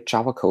did create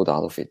Java code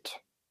out of it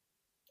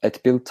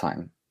at build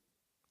time.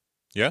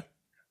 Yeah.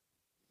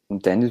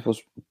 And then it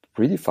was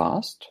pretty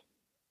fast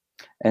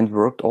and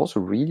worked also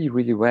really,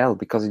 really well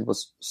because it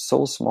was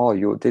so small.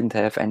 You didn't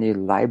have any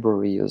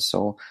library or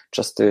so,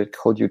 just the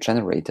code you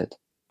generated.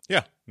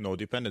 Yeah, no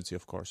dependency,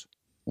 of course.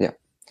 Yeah.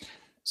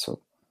 So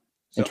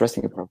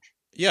interesting approach.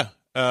 Yeah.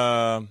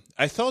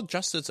 I thought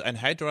Justice and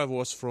Hydra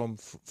was from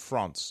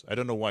France. I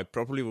don't know why.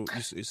 Probably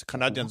it's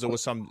Canadian. There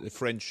was some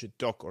French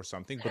doc or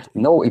something. But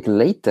no, it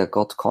later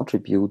got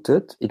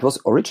contributed. It was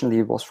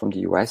originally from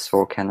the US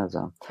or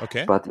Canada.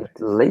 Okay. But it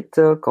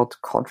later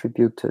got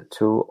contributed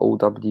to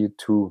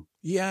OW2.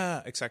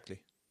 Yeah,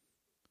 exactly.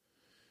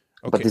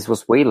 Okay. But this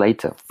was way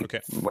later. Okay.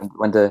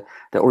 When the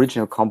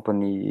original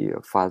company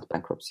filed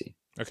bankruptcy.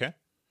 Okay.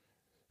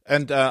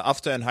 And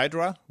after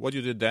Anhydra, what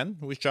you did then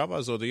with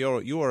Java? So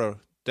you were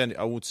then,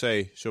 I would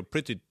say, so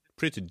pretty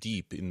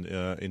deep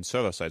in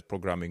server-side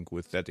programming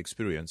with that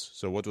experience.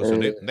 So what was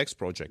the next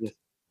project? Yes.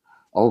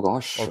 Oh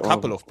gosh, or a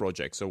couple of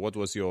projects. So what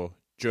was your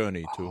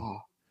journey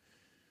to?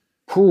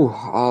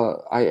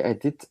 I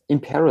did in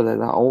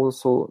parallel. I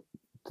also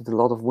did a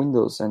lot of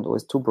Windows and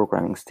OS2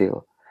 programming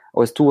still.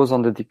 OS2 was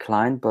on the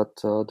decline, but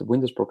the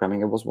Windows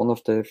programming, I was one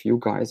of the few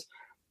guys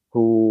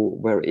who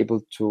were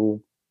able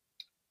to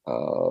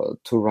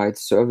write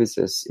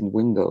services in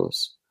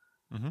Windows.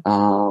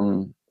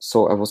 Mm-hmm.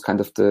 So I was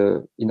kind of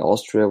in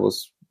Austria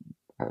was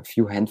a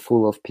few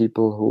handful of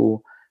people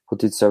who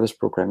did service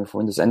programming for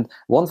Windows. And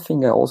one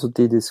thing I also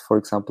did is, for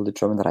example, the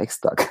German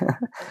Reichstag.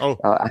 Oh.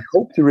 I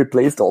hope you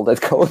replaced all that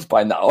code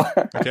by now.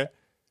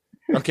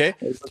 Okay.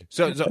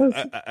 So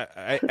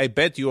I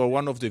bet you are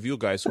one of the few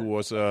guys who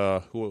was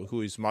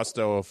who is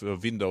master of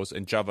Windows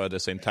and Java at the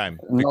same time.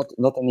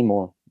 Not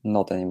anymore.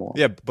 Not anymore.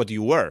 Yeah, but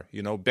you were.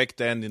 Back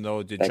then,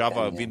 the Back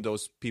Java then, yeah.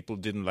 Windows people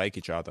didn't like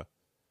each other.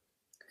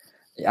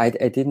 I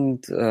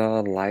didn't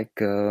like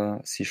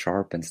C#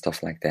 and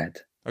stuff like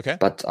that. Okay.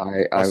 But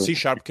C#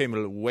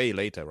 came way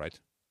later, right?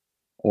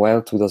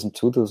 Well,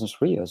 2002,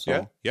 2003 or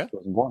so. Yeah.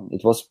 2001.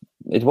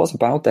 It was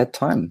about that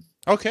time.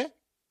 Okay.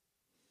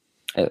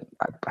 I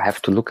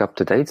have to look up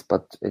the dates,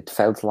 but it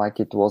felt like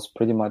it was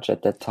pretty much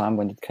at that time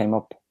when it came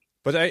up.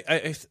 But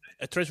I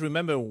try to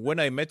remember when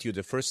I met you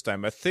the first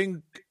time. I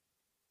think,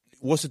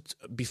 was it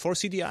before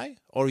CDI,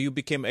 or you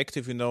became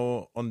active,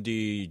 on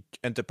the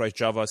enterprise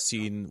Java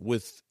scene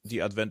with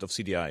the advent of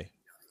CDI?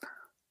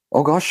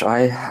 Oh gosh,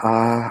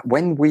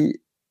 when we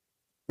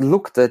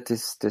looked at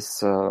this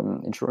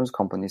insurance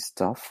company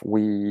stuff,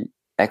 we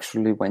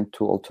actually went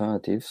to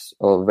alternatives,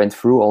 or went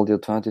through all the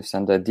alternatives,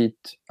 and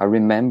I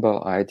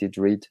remember I did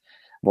read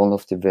one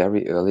of the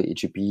very early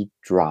EGB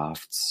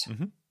drafts,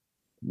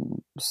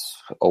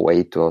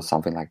 08 or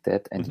something like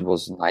that, and it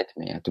was a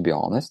nightmare, to be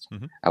honest.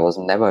 I was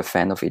never a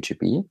fan of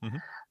EGB,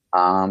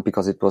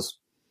 because it was,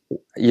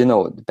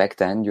 back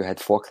then you had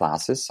 4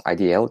 classes,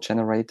 IDL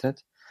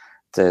generated,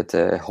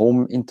 the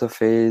home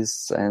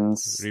interface and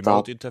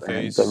remote stuff,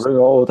 interface. and the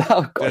remote.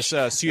 Oh, there's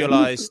a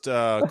serialized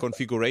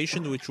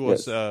configuration, which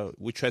was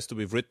which has to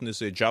be written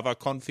as a Java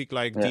config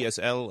like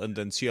DSL, and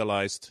then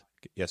serialized.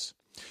 Yes.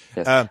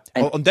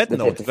 On that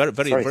note, very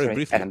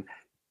briefly.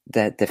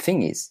 The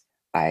thing is,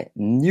 I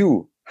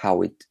knew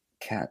how it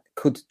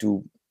could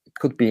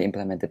be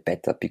implemented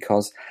better,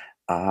 because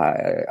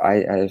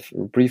I've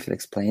briefly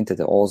explained that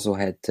I also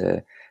had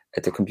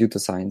at the computer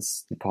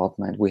science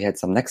department, we had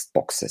some next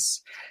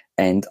boxes,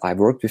 and I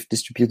worked with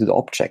distributed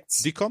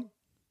objects. DCOM?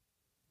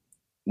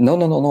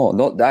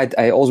 No.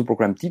 I also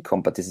programmed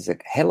DCOM, but this is a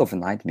hell of a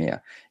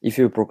nightmare. If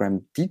you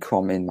program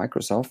DCOM in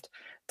Microsoft,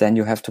 then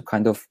you have to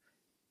kind of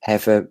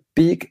have a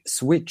big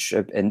switch,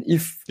 and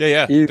if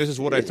this is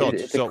what I thought.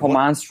 The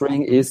command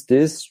string is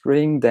this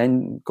string,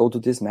 then go to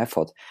this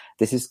method.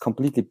 This is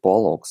completely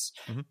bollocks.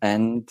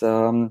 And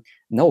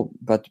no,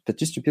 but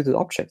distributed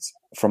objects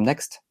from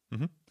Next.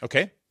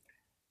 Okay.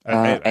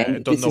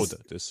 I don't know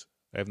this.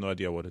 I have no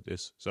idea what it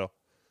is. So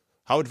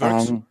how it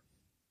works?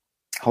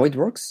 How it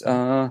works?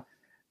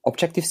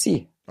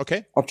 Objective-C.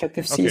 Okay.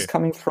 Objective-C is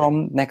coming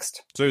from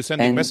Next. So you're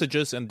sending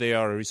messages and they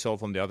are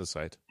resolved on the other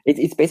side.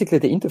 It's basically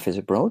the interface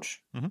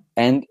approach,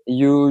 and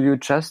you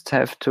just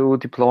have to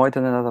deploy it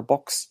in another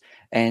box,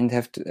 and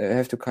have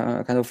to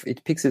kind of,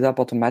 it picks it up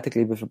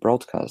automatically with a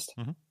broadcast.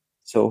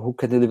 So who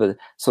can deliver?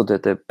 So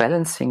the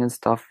balancing and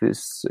stuff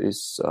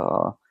is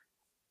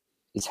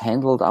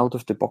handled out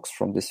of the box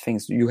from these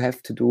things. You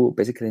have to do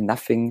basically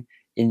nothing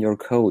in your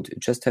code. You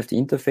just have the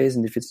interface,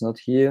 and if it's not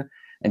here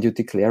and you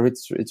declare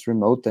it's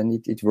remote, then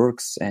it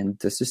works, and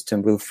the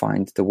system will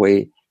find the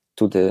way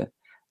to the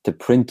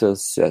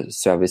printer's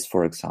service,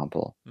 for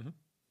example.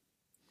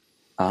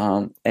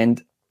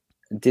 And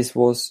this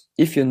was,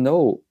 if you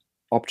know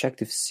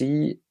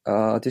Objective-C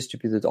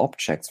distributed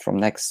objects from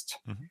Next.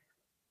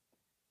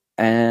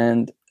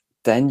 And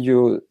then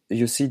you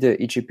see the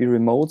EJB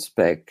remote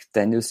spec.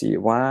 Then you see,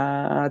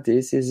 wow,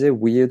 this is a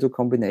weirdo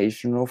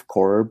combination of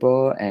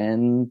Corba,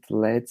 and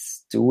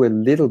let's do a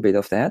little bit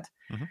of that.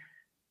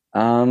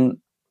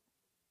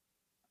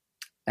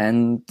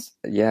 And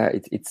yeah,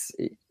 it's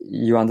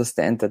you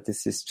understand that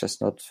this is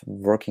just not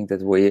working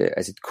that way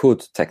as it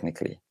could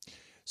technically.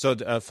 So,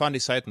 funny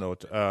side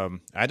note,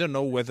 I don't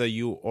know whether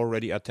you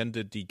already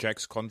attended the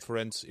JAX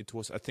conference. It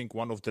was, I think,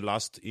 one of the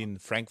last in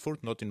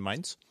Frankfurt, not in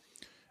Mainz.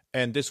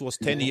 And this was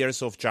 10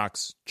 years of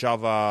JAX,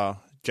 Java,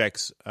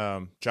 JAX,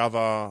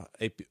 Java.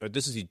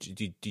 This is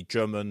the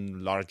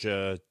German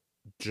larger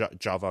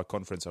Java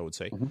conference, I would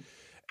say.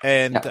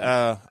 And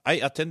I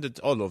attended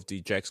all of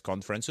the JAX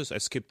conferences. I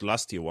skipped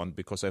last year one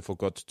because I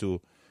forgot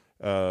to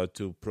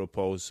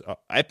propose.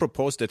 I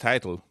proposed the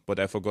title, but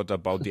I forgot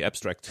about the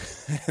abstract,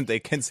 and they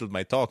canceled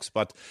my talks.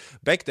 But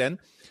back then,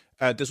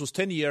 this was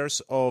 10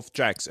 years of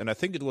JAX, and I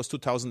think it was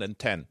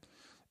 2010.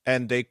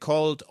 And they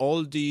called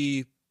all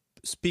the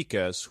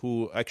speakers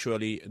who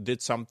actually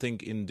did something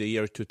in the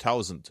year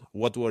 2000.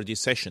 What were the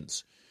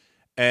sessions?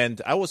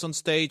 And I was on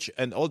stage,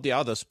 and all the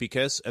other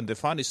speakers. And the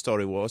funny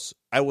story was,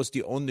 I was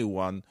the only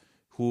one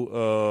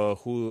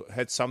who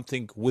had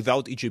something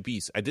without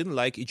EJBs. I didn't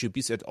like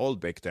EJBs at all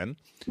back then.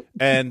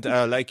 And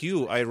like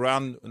you, I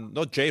ran,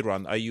 not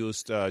JRun, I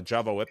used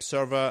Java Web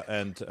Server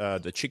and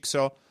the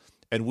Jigsaw.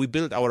 And we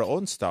built our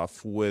own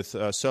stuff with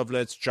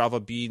servlets,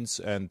 Java beans,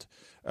 and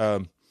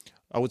I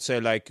would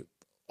say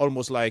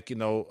almost like,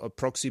 a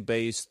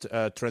proxy-based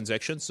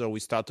transaction. So we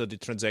started the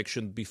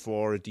transaction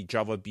before the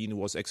Java bean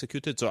was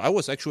executed. So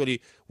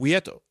we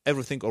had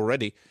everything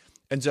already.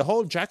 And the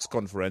whole JAX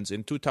conference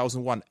in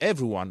 2001,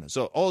 everyone,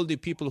 so all the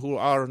people who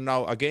are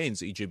now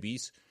against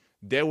EJBs,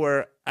 there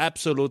were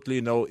absolutely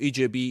no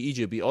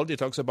EJB. All the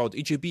talks about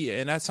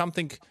EJB, and that's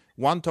something,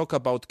 one talk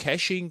about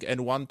caching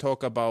and one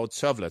talk about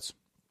servlets.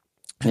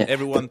 And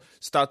everyone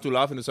start to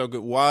laugh and say,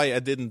 why I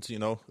didn't,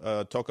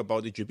 talk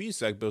about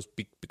EJBs,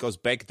 because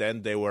back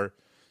then they were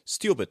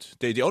stupid.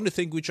 The only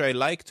thing which I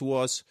liked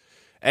was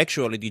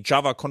actually the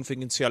Java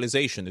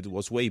confidentialization. It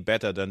was way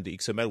better than the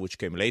XML, which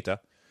came later.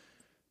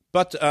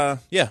 But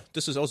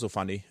this is also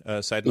funny.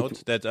 Side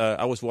note that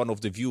I was one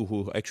of the few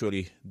who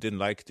actually didn't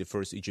like the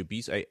first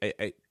EJBs.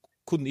 I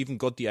couldn't even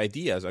got the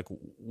ideas, like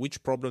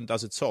which problem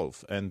does it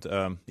solve? And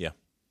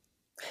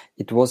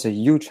it was a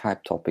huge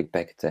hype topic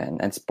back then,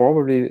 and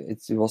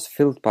it was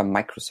filled by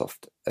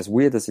Microsoft, as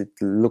weird as it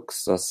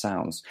looks or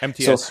sounds.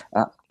 MTS,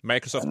 so,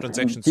 Microsoft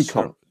Transactions.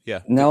 DCOM.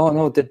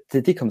 No, the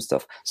DCOM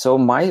stuff. So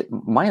my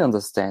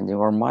understanding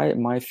or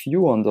my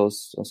view on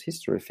those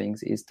history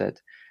things is that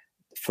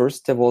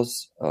first there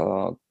was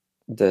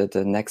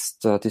the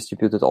next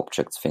distributed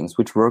objects things,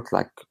 which worked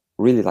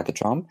really like a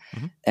charm,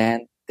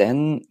 and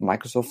then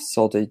Microsoft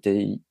saw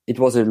it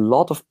was a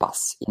lot of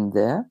buzz in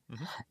there,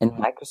 and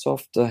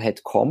Microsoft had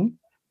come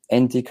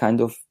and they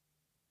kind of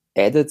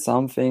added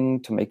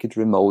something to make it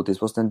remote. This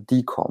was then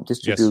DCOM,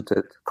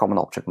 distributed common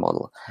object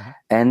model,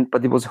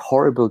 but it was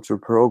horrible to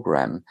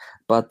program.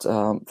 But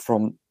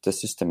from the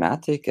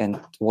systematic and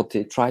what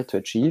they tried to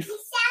achieve.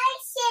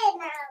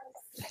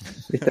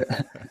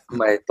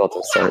 My daughter,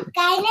 sorry.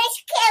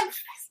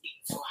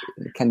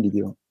 Kein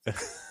Video.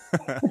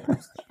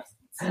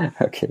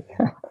 Okay.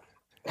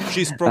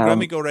 She's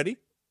programming already?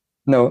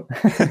 No,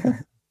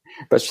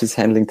 but she's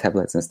handling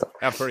tablets and stuff.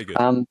 Very good.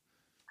 And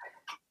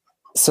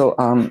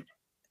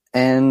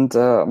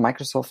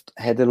Microsoft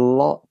had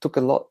took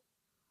a lot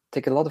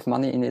of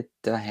money in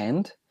their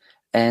hand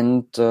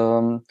and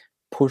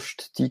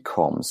pushed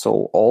DCOM.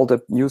 So all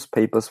the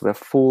newspapers were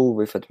full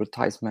with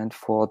advertisement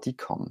for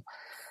DCOM.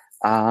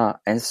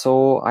 And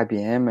so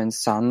IBM and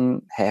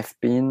Sun have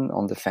been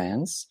on the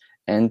fence,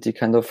 and they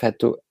kind of had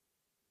to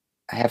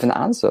have an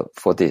answer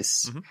for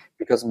this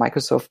because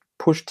Microsoft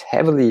pushed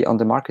heavily on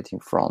the marketing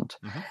front.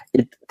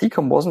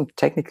 DCOM wasn't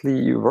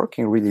technically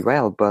working really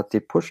well, but they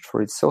pushed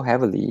for it so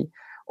heavily.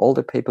 All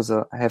the papers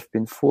have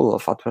been full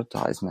of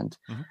advertisement.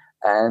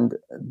 And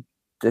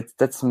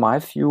that's my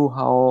view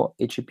how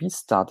EJB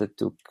started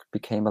to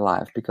become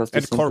alive. Because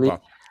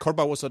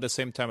Corba was at the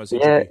same time as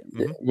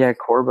EJB.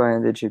 Corba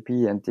and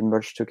EJB, and they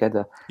merged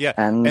together.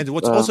 And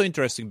what's also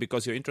interesting,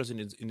 because you're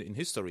interested in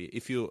history,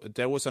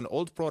 there was an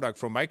old product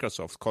from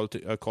Microsoft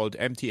called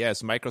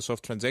MTS,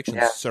 Microsoft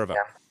Transactions Server,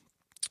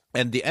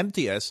 and the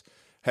MTS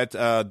had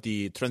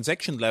the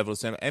transaction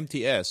levels, and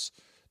MTS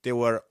they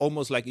were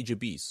almost like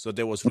EJBs. So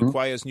there was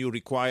requires, new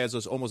requires,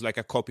 was almost like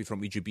a copy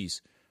from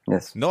EJBs.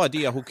 Yes. No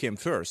idea who came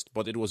first,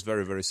 but it was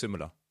very, very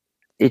similar.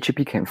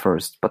 EJB came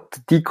first, but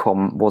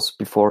DCOM was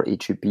before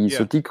EJB.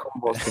 So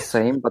DCOM was the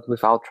same, but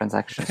without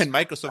transactions. And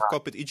Microsoft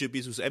copied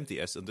EJBs with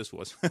MTS, and this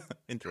was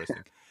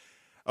interesting.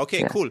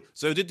 Okay, cool.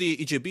 So did the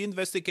EJB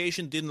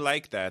investigation, didn't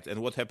like that,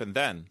 and what happened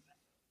then?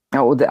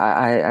 Oh,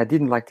 I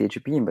didn't like the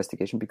EJB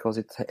investigation because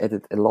it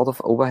added a lot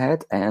of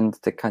overhead, and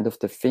the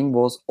thing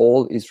was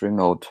all is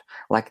remote.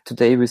 Like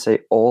today we say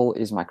all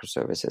is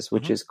microservices,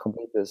 which is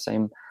completely the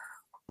same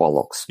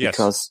bollocks,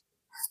 because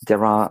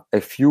there are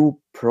a few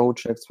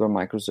projects where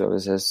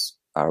microservices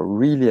are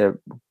really a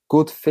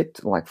good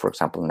fit, like for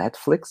example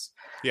Netflix.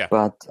 Yeah.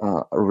 But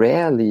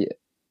rarely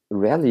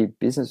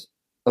business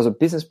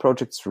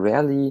projects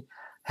rarely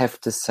have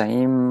the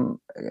same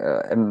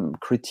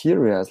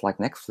criteria as like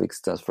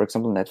Netflix does. For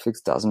example,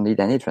 Netflix doesn't need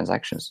any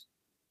transactions.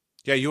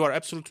 Yeah, you are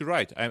absolutely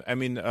right. I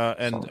mean,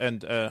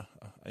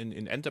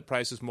 in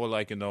enterprise is more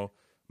like,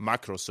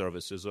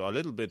 microservices or a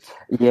little bit.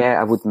 Yeah,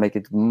 I would make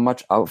it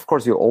much. Of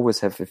course, you always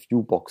have a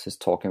few boxes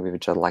talking with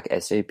each other, like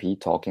SAP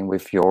talking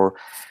with your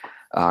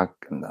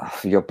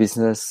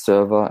business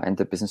server, and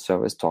the business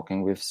server is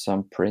talking with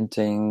some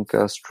printing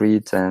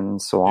street and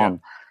so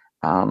on.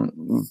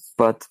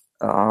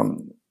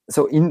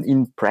 So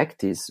in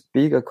practice,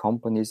 bigger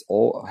companies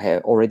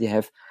already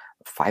have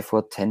 5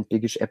 or 10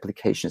 biggish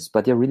applications,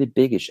 but they're really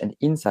biggish. And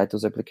inside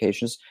those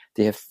applications,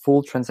 they have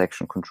full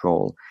transaction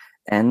control.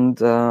 And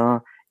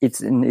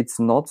it's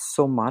not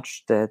so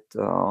much that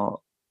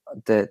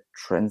the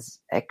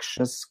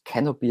transactions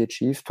cannot be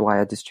achieved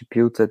via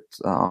distributed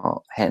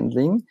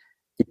handling.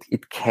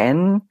 It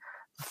can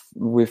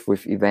with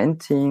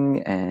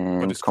eventing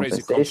and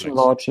compensation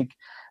logic,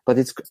 but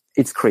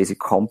it's crazy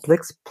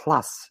complex.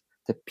 Plus,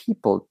 the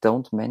people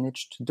don't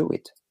manage to do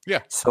it.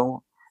 Yeah.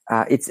 So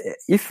it's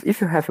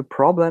if you have a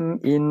problem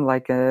in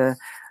like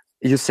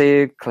you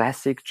say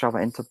classic Java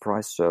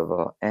enterprise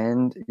server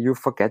and you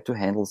forget to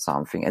handle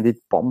something and it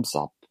bombs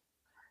up,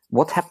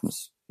 what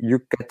happens? You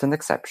get an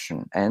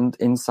exception, and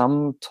in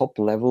some top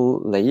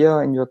level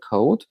layer in your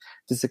code,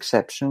 this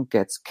exception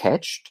gets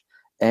catched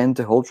and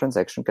the whole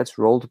transaction gets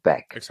rolled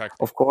back. Exactly.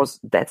 Of course,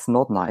 that's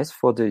not nice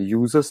for the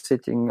user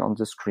sitting on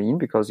the screen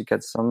because you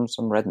get some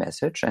red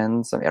message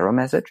and some error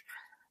message,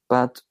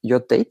 but your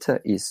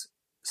data is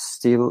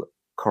still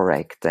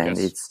correct and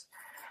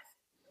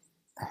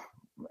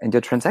and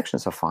your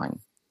transactions are fine.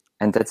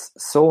 And that's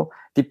so,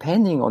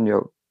 depending on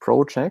your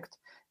project,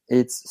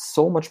 it's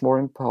so much more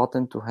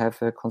important to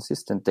have a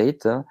consistent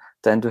data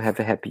than to have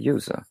a happy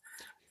user.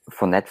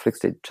 For Netflix,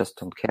 they just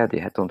don't care.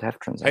 They don't have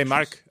transactions. Hey,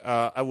 Mark,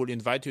 I will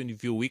invite you in a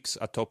few weeks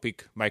a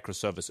topic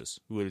microservices.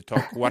 We will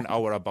talk 1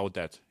 hour about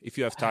that. If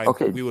you have time,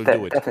 we will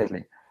do it.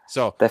 Definitely.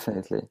 So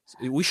definitely,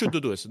 we should do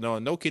this.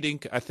 No kidding.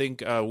 I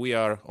think we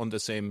are on the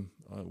same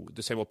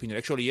opinion.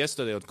 Actually,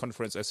 yesterday at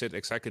conference, I said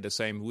exactly the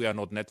same. We are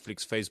not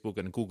Netflix, Facebook,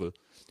 and Google.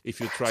 If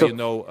you try,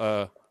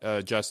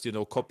 just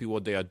copy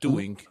what they are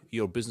doing,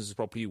 your business is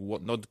probably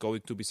not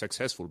going to be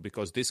successful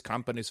because these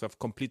companies have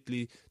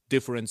completely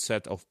different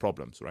set of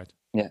problems, right?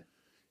 Yeah.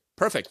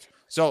 Perfect.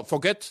 So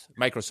forget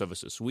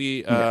microservices.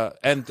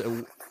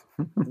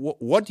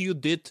 What you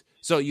did.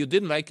 So you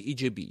didn't like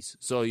EJBs.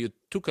 So you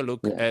took a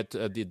look at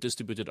the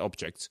distributed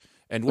objects,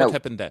 and what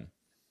happened then?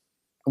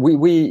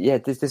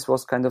 This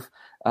was kind of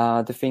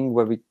the thing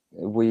where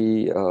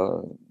we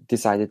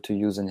decided to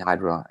use an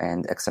Hydra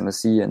and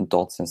XMLC and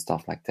dots and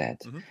stuff like that.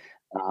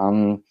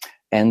 Mm-hmm.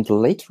 And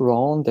later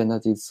on, then I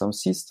did some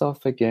C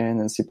stuff again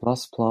and C++,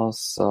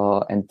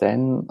 and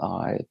then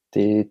I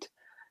did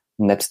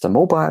Napster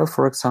Mobile,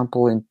 for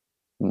example,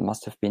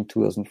 must have been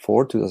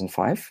 2004,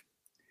 2005.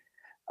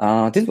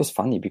 This was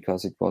funny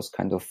because it was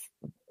kind of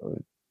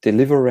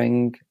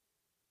delivering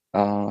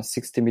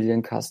 60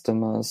 million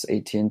customers.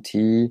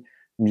 AT&T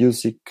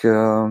music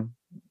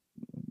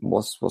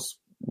was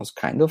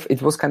kind of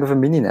a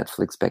mini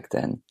Netflix back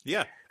then.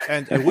 Yeah,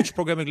 and which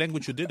programming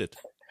language you did it?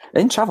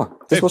 In Java.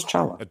 This was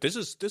Java. This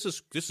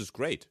is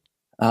great.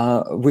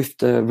 With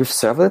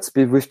servlets,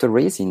 with the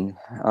Raisin.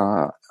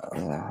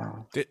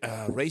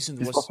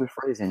 Raisin was with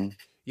Raisin.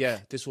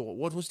 Yeah,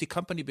 what was the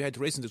company behind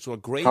Raisin? This was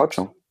great.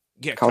 Caucho.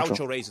 Yeah,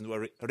 Caucho Raisin,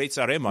 where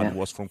Reza Rehman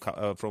was from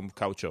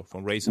Caucho,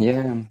 from Raisin.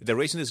 Yeah. The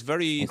Raisin is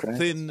very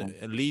thin,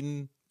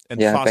 lean, and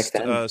fast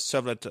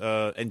servlet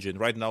engine.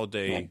 Right now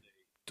they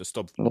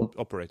stopped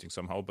operating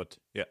somehow, but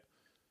yeah.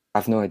 I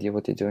have no idea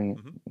what they're doing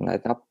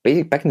right now.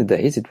 Back in the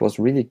days, it was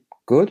really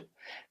good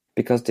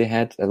because they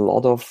had a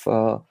lot of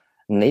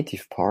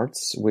native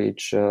parts,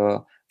 which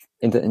in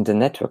the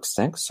network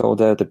stack. So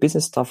the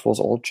business stuff was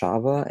all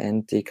Java,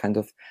 and they kind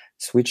of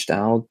switched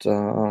out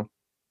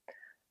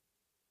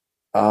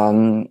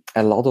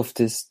a lot of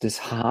this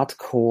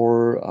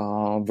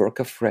hardcore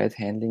worker thread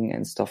handling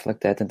and stuff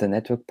like that, and the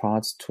network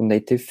parts to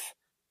native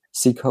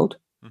C code.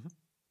 Mm-hmm.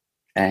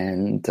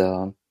 And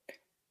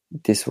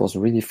this was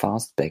really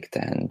fast back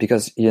then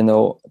because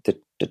the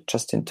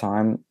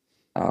just-in-time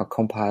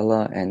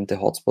compiler and the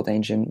hotspot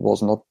engine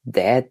was not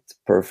that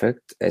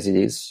perfect as it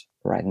is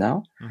right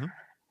now.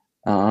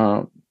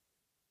 Mm-hmm.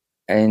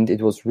 And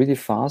it was really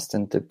fast,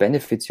 and the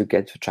benefits you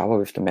get to Java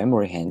with the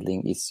memory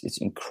handling is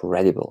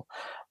incredible.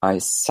 I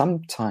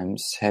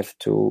sometimes have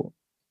to,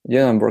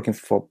 I'm working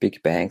for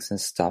big banks and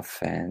stuff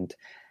and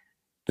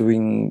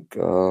doing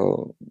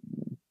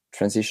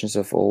transitions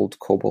of old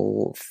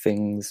COBOL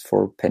things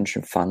for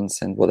pension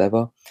funds and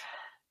whatever.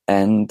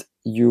 And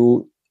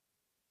you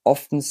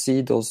often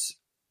see those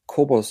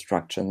COBOL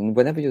structures. And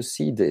whenever you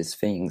see these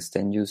things,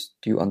 then you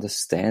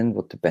understand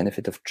what the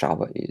benefit of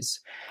Java is.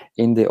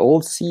 In the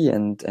old C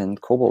and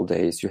COBOL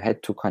days, you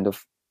had to kind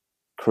of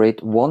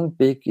create one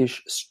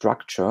big-ish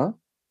structure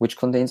which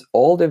contains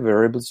all the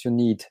variables you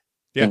need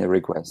in a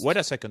request. Wait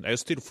a second. Are you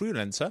still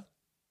freelancer?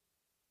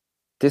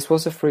 This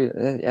was a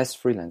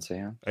freelancer,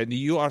 yeah. And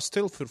you are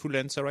still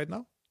freelancer right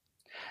now?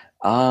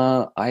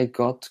 I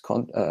got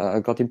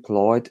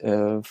employed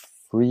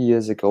 3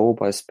 years ago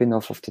by a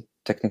spin-off of the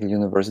Technical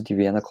University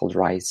Vienna called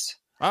RISE.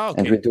 Okay.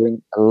 And we're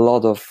doing a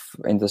lot of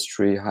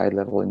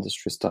high-level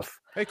industry stuff.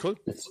 Hey, cool.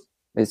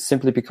 It's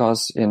simply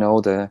because,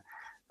 the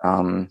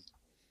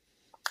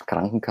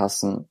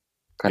Krankenkassen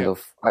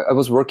I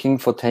was working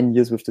for 10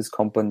 years with this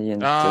company.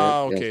 And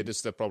okay, this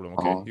is the problem.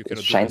 Okay, you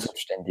cannot do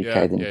this.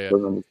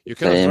 You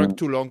cannot work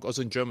too long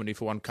also in Germany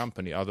for one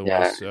company.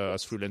 Otherwise,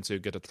 as freelancer, you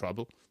get in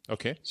trouble.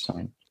 Okay.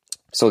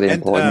 So they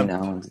employ me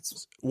now. And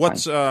it's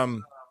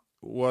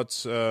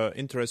What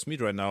interests me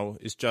right now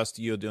is just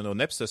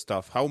Napster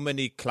stuff. How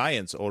many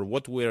clients or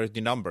what were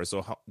the numbers?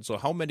 So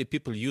how many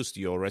people used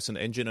your Resin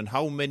engine and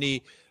how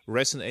many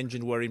Resin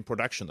engine were in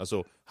production?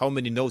 So how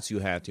many nodes you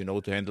had, to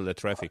handle the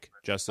traffic?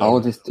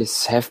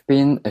 This have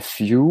been a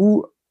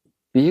few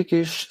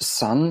biggish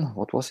Sun.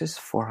 What was this?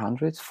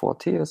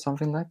 440 or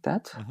something like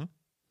that.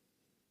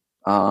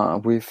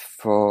 Mm-hmm. With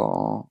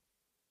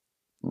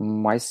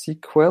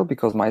MySQL,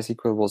 because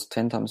MySQL was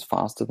 10 times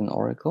faster than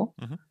Oracle.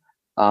 Mm-hmm.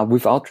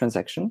 Without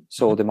transaction,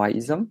 so the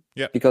MyISM,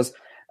 because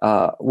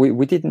we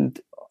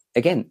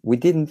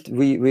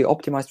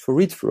optimized for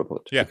read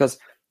throughput, because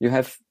you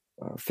have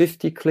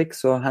 50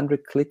 clicks or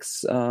 100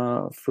 clicks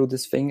through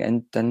this thing,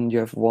 and then you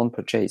have one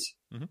purchase.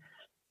 Mm-hmm.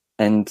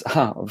 And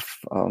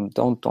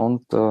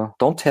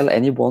don't tell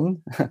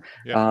anyone.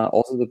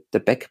 Also, the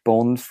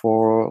backbone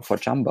for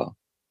Jamba.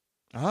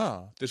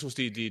 This was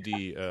the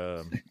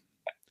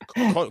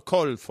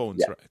call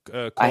phones.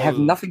 Right? I have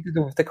nothing to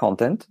do with the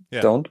content.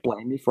 Don't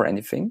blame me for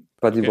anything.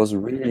 But it was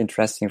really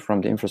interesting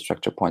from the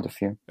infrastructure point of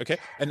view. Okay.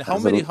 And how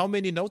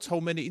many nodes, how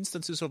many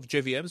instances of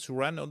JVMs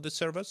ran on the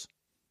servers?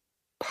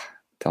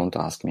 Don't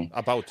ask me.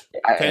 About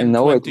 10, I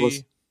know 20? It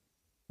was.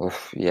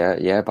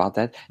 About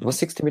that. It was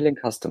 60 million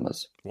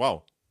customers.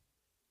 Wow.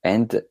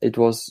 And it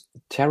was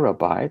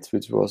terabytes,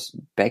 which was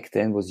back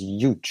then was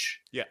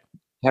huge. Yeah.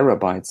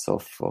 Terabytes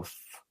of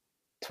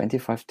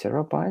 25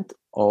 terabyte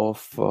of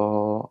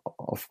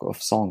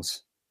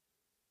songs.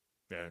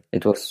 Yeah.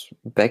 It was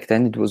back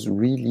then. It was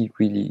really,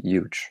 really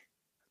huge.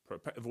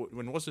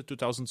 When was it?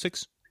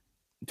 2006?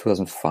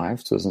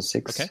 2005,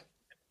 2006. Okay.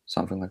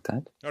 Something like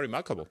that. Oh,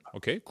 remarkable.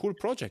 Okay, cool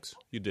projects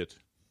you did.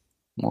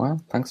 Well,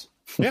 thanks.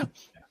 Yeah.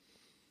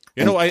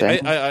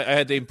 I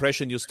had the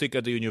impression you stick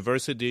at the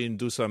university and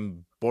do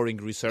some boring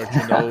research,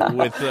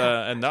 with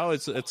and now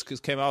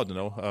it came out,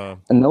 No,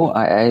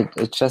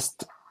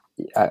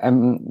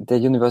 I'm the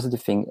university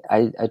thing.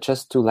 I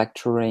just do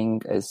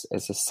lecturing as a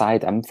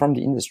side. I'm from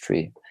the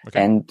industry,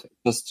 and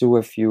just do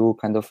a few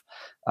kind of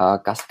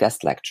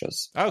guest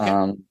lectures.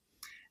 Okay.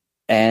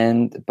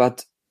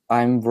 But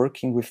I'm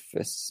working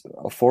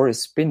for a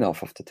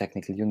spin-off of the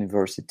Technical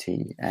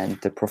University, and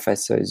the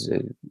professor is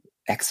an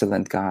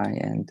excellent guy,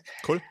 and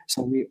cool.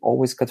 So we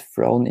always got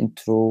thrown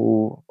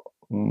into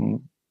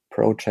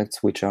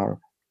projects which are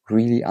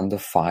really under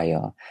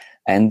fire,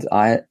 and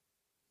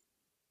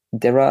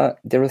There are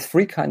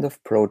 3 kind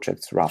of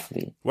projects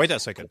roughly. Wait a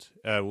second.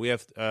 We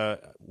have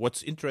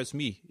what interests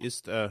me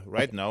is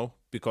right now,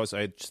 because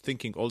I'm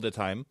thinking all the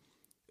time,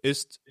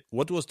 is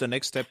what was the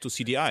next step to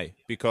CDI?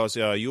 Because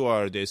you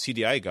are the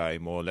CDI guy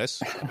more or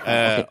less.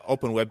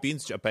 Open Web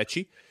Beans,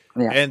 Apache,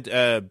 and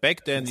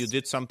back then you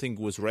did something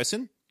with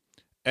Resin,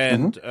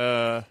 and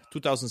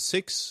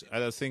 2006,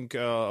 I think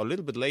a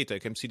little bit later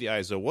came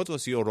CDI. So what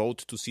was your road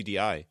to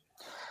CDI?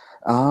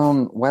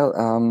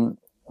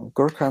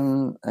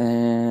 Gurkhan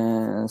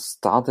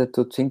started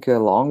to tinker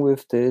along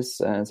with this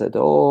and said,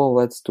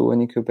 let's do an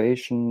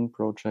incubation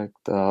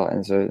project.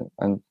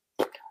 And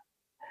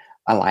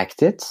I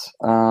liked it.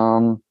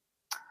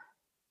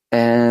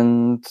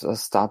 And I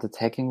started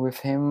hacking with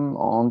him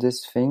on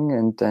this thing.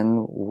 And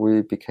then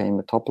we became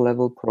a top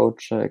level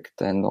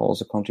project and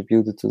also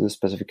contributed to the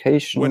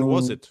specification. When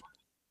was it?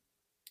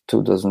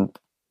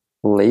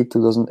 Late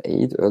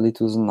 2008, early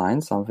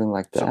 2009, something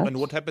like that. So, and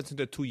what happened in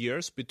the 2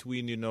 years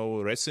between,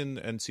 Resin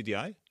and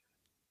CDI?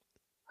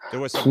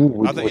 There was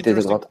some other we did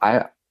a lot.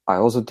 I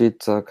also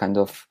did kind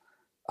of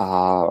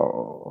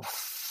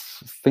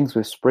things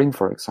with Spring,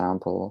 for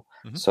example.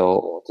 Mm-hmm.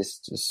 So this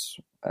is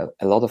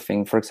a lot of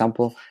things. For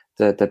example,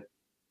 the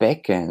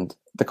backend,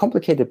 the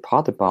complicated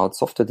part about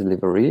software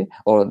delivery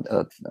or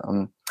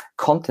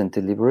content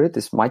delivery,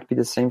 this might be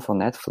the same for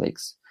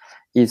Netflix,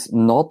 is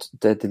not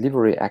the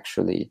delivery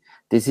actually.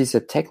 This is a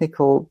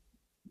technical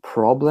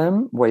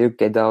problem where you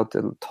get out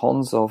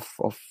tons of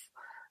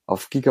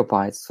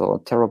gigabytes or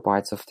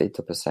terabytes of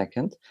data per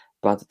second.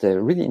 But the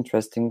really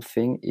interesting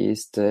thing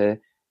is the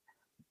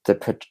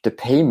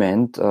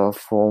payment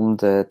from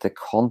the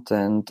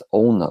content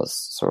owners.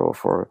 So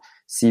for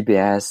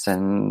CBS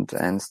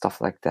and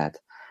stuff like that.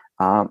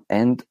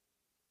 And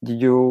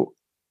you,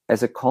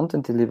 as a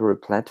content delivery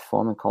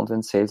platform and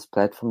content sales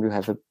platform, you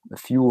have a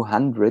few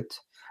hundred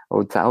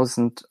or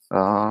 1,000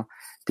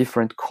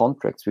 different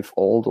contracts with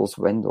all those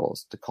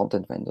vendors, the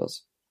content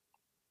vendors.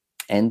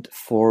 And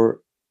for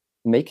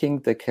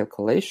making the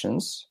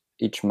calculations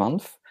each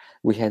month,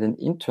 we had an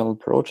internal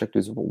project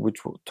which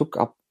took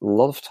up a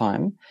lot of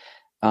time,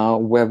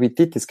 where we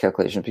did this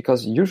calculation,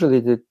 because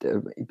usually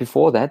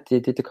before that they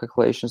did the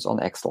calculations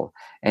on Excel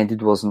and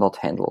it was not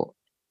handled.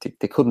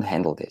 They couldn't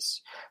handle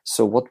this.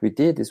 So what we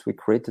did is we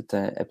created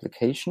an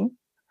application,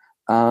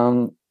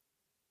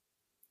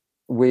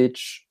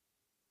 which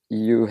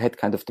you had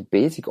kind of the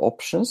basic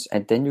options,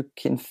 and then you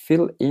can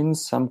fill in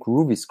some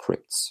Groovy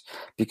scripts,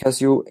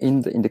 because you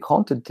in the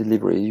content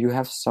delivery you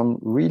have some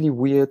really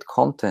weird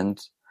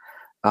content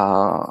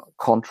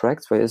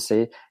contracts where you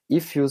say,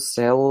 if you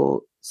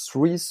sell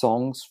 3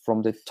 songs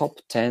from the top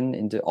 10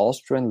 in the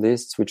Austrian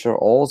lists, which are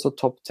also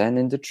top 10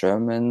 in the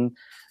German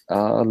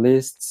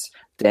lists,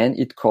 then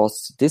it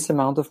costs this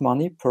amount of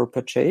money per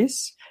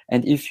purchase.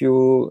 And if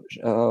you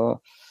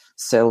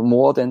sell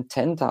more than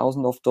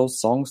 10,000 of those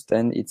songs,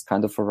 then it's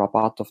kind of a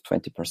rabatt of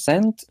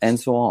 20%, and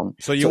so on.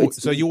 So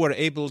you were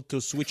able to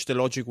switch the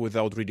logic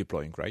without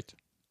redeploying, right?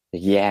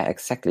 Yeah,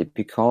 exactly.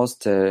 Because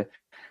the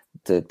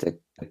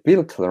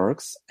bill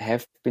clerks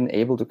have been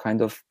able to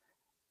kind of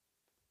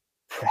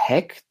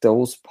hack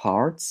those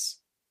parts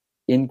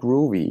in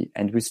Groovy,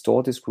 and we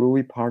store these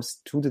Groovy parts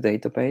to the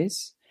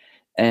database.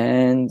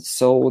 And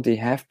so they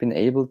have been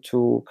able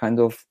to kind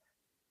of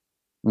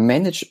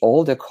manage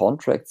all their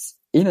contracts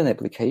in an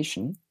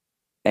application,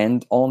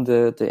 and on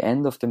the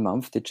end of the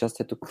month they just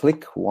had to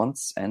click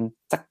once and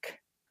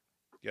tack.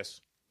 Yes.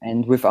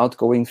 And without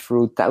going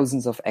through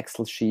thousands of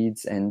Excel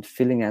sheets and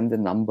filling in the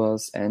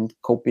numbers and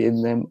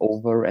copying them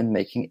over and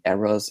making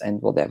errors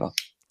and whatever.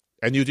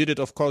 And you did it,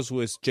 of course,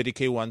 with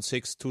JDK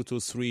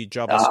 16223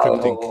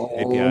 JavaScripting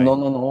API.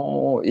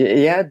 No.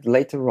 Yeah,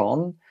 later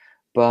on.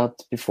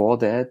 But before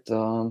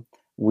that,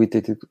 we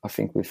did it, I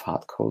think, with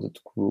hard-coded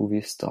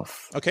Groovy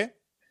stuff. Okay.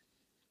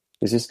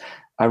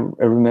 I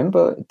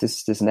remember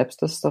this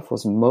Napster stuff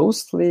was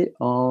mostly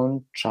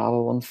on Java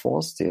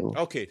 1.4 still.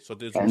 Okay, so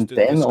this and was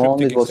then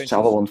on it was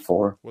Java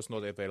 1.4. Was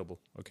not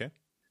available. Okay.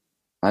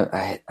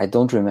 I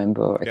don't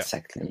remember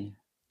exactly.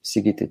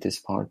 Sigi did this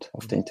part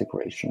of the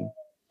integration.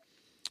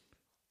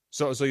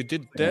 So you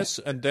did this,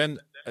 and then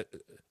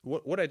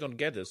what I don't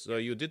get is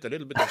you did a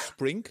little bit of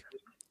Spring.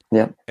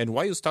 Yeah. And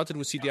why you started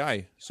with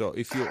CDI? So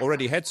if you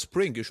already had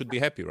Spring, you should be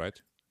happy,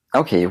 right?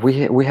 Okay,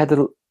 we had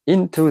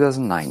in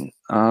 2009.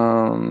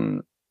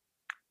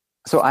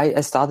 So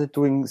I started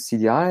doing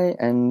CDI,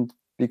 and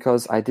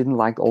because I didn't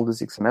like all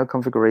this XML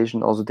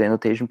configuration, also the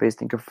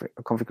annotation-based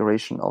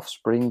configuration of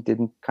Spring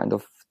didn't kind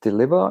of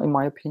deliver, in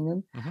my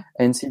opinion. Mm-hmm.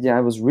 And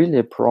CDI was really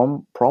a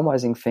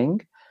promising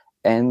thing,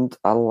 and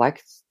I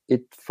liked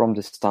it from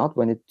the start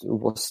when it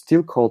was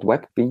still called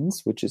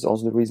WebBeans, which is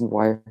also the reason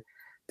why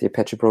the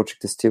Apache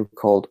project is still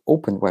called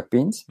Open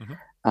WebBeans.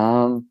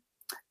 Mm-hmm.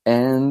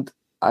 And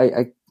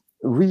I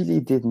really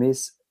did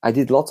miss. I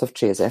did lots of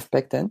JSF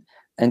back then,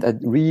 and I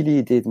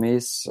really did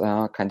miss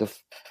kind of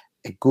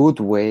a good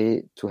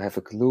way to have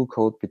a glue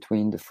code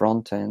between the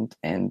front end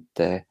and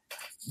the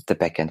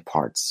back end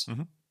parts,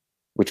 mm-hmm.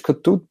 which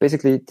could do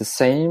basically the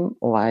same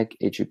like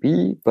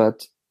HEB,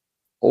 but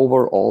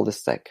over all the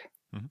stack.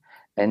 Mm-hmm.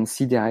 And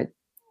CDI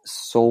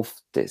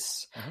solved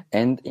this. Mm-hmm.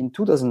 And in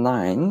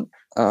 2009,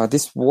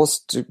 this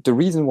was the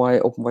reason why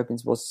Open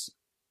WebBeans was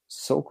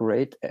so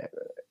great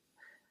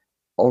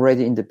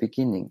already in the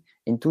beginning.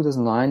 In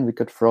 2009, we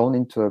got thrown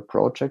into a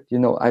project. You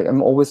know,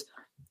 I'm always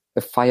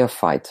a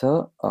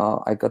firefighter.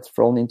 I got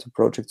thrown into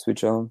projects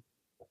which are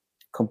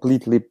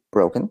completely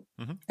broken,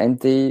 mm-hmm. and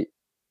they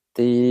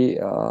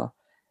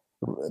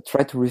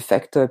tried to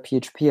refactor a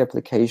PHP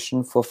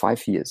application for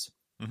 5 years.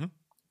 Mm-hmm.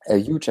 A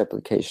huge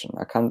application.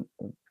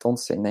 Don't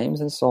say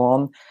names and so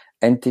on,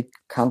 and they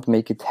can't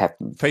make it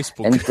happen.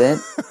 Facebook. And then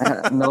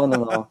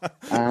no.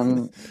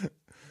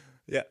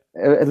 Yeah,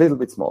 a little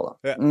bit smaller.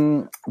 Yeah.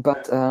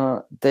 But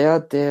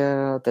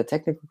the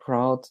technical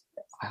crowd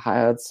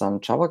hired some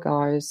Java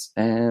guys,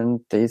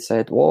 and they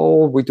said,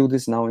 "Whoa, we do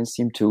this now in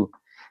Theme 2,"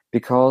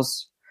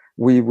 because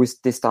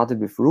they started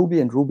with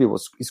Ruby, and Ruby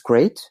is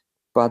great,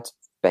 but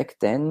back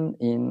then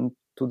in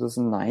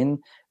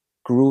 2009,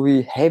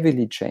 Groovy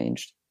heavily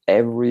changed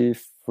every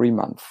 3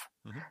 months.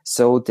 Mm-hmm.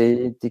 So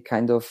they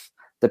kind of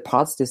the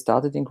parts they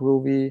started in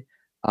Groovy.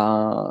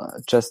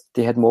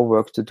 They had more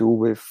work to do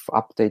with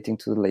updating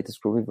to the latest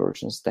Groovy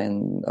versions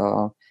than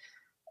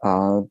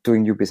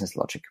doing new business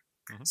logic.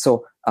 Mm-hmm.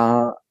 So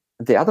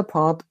the other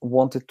part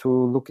wanted to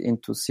look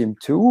into Theme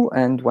 2,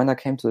 and when I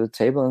came to the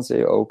table and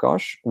say, oh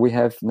gosh, we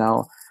have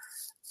now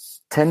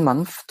 10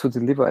 months to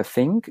deliver a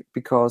thing,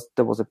 because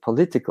there was a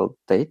political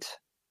date.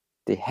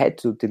 They had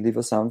to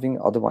deliver something,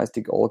 otherwise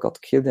they all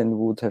got killed and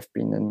would have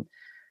been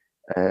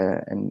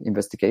an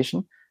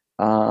investigation.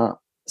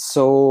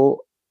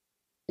 So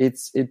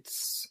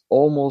it's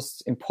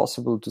almost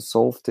impossible to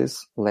solve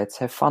this. Let's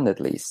have fun at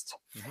least.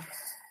 Mm-hmm.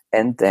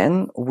 And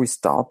then we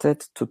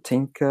started to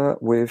tinker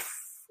with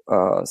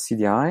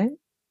CDI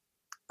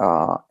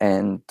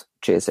and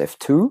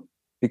JSF2,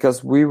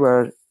 because we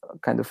were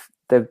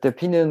the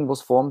opinion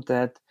was formed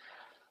that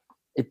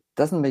it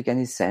doesn't make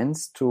any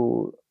sense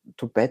to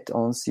to bet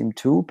on Sim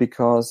 2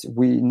 because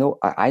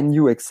I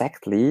knew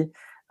exactly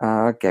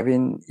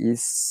Gavin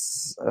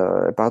is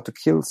about to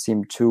kill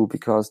Sim 2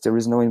 because there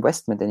is no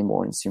investment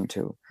anymore in Sim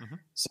 2. Mm-hmm.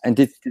 And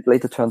it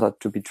later turned out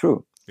to be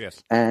true.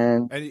 Yes.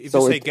 And if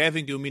so you say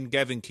Gavin, do you mean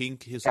Gavin King?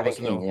 He's Gavin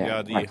also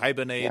King, the right.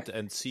 Hibernate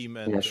and Seam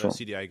and sure.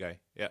 CDI guy.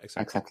 Yeah,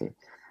 exactly.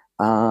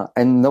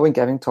 And knowing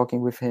Gavin,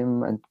 talking with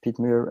him and Pete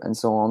Muir and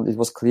so on, it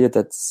was clear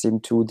that Sim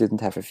 2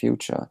 didn't have a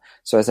future.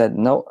 So I said,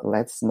 no,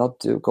 let's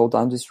not go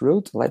down this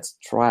route. Let's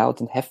try out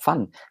and have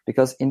fun.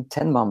 Because in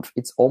 10 months,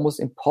 it's almost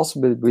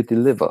impossible we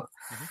deliver.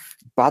 Mm-hmm.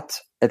 But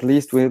at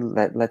least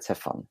let's have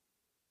fun.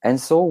 And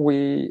so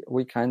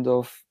we kind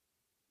of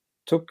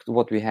took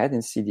what we had in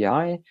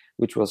CDI,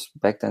 which was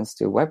back then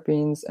still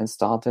WebBeans, and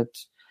started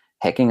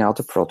hacking out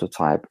a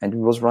prototype, and it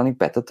was running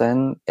better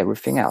than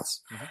everything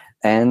else. Mm-hmm.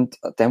 And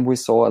then we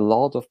saw a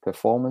lot of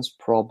performance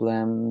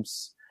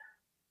problems,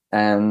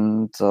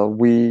 and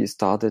we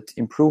started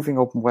improving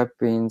Open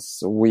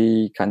WebBeans.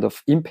 We kind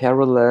of, in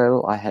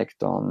parallel, I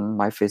hacked on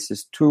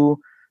MyFaces 2,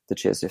 the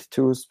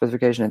JSF2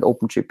 specification, and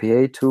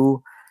OpenGPA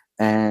 2.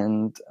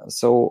 And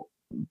so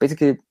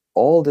basically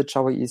all the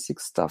Java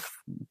EE6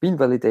 stuff, bean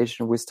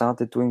validation, we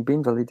started doing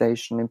bean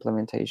validation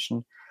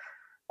implementation,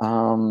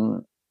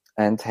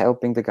 and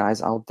helping the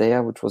guys out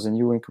there, which was a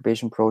new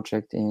incubation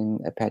project in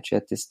Apache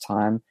at this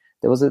time.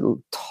 There was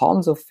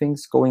tons of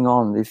things going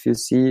on. If you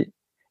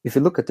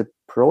look at the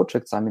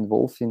projects I'm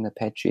involved in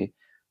Apache,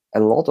 a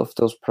lot of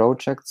those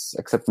projects,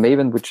 except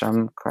Maven, which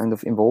I'm kind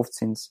of involved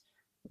since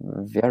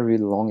very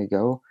long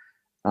ago,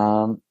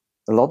 a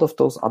lot of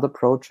those other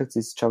projects,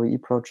 these Java EE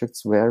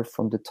projects, were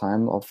from the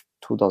time of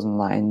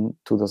 2009,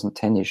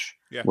 2010-ish,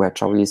 where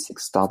Java EE6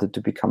 started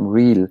to become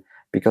real,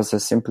 because I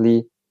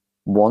simply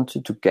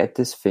wanted to get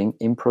this thing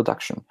in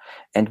production.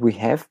 And we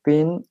have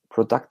been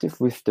productive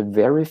with the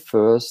very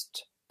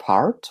first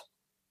part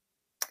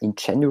in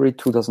January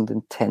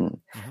 2010.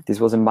 Mm-hmm. This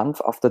was a month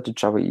after the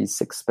Java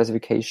EE6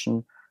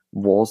 specification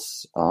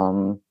was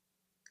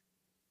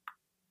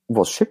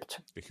shipped.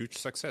 A huge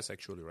success,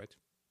 actually, right?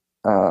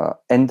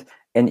 And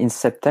in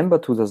September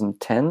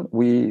 2010,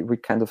 we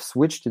kind of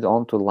switched it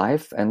on to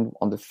live, and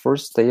on the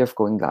first day of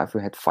going live,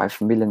 we had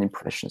 5 million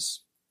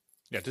impressions.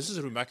 Yeah, this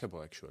is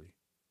remarkable, actually.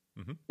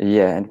 Mm-hmm.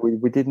 Yeah, and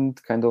we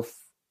didn't kind of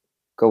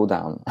go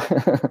down.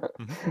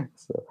 Mm-hmm.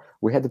 So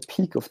we had a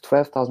peak of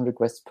 12,000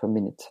 requests per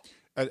minute.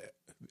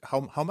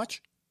 How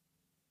much?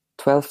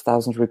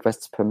 12,000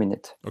 requests per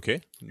minute.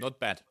 Okay, not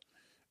bad.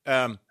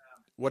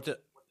 What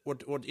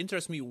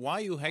interests me, why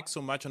you hacked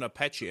so much on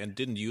Apache and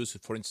didn't use,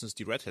 for instance,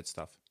 the Red Hat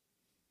stuff?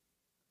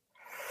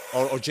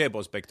 Or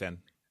JBoss back then?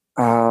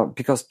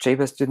 Because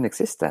JBoss didn't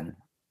exist then.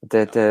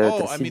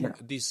 I mean,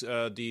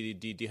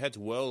 the head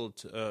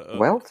world.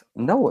 World?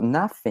 No,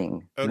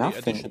 nothing. Early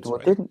editions,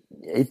 right?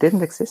 It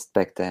didn't exist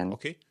back then.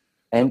 Okay.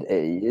 And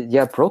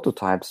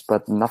prototypes,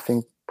 but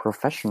nothing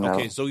professional.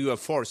 Okay, so you are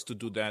forced to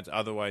do that.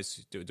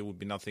 Otherwise, there would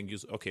be nothing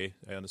use. Okay,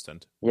 I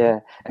understand.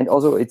 Yeah, and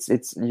also it's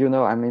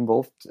I'm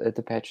involved at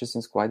Apache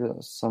since quite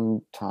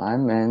some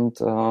time, and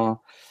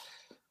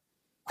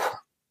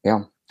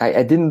yeah.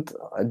 I didn't.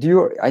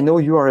 I know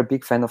you are a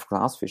big fan of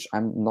Glassfish.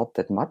 I'm not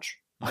that much,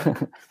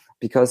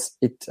 because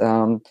it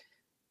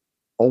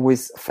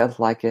always felt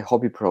like a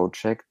hobby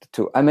project.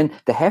 There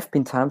have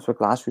been times where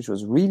Glassfish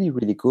was really,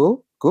 really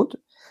good.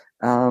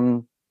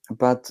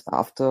 But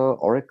after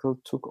Oracle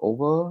took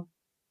over,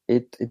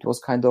 it was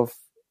kind of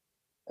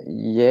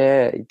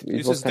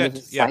it was kind of a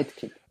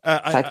sidekick.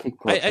 Sidekick project.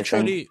 I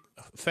actually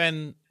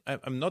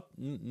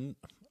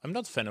I'm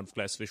not a fan of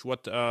Glassfish.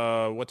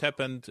 What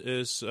happened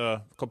is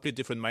a complete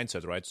different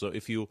mindset, right? So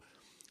if you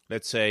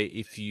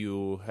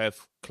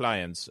have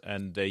clients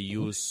and they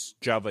use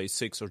Java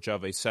 6 or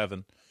Java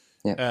 7,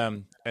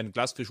 and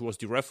Glassfish was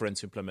the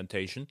reference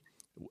implementation,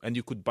 and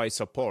you could buy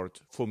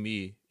support. For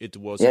me, it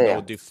was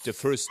the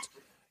first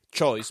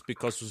choice,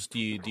 because it was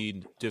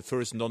the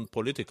first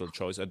non-political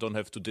choice. I don't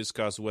have to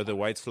discuss whether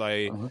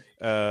Whitefly,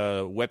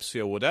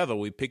 WebSphere, whatever.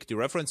 We pick the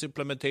reference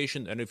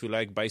implementation, and if you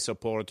like, buy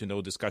support,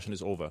 discussion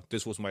is over.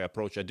 This was my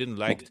approach. I didn't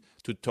like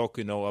to talk,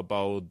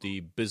 about the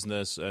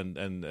business and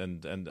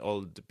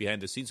all the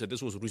behind the scenes. So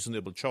this was a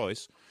reasonable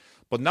choice.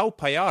 But now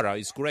Payara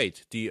is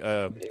great. The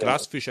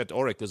Glassfish at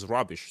Oracle is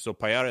rubbish. So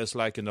Payara is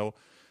like,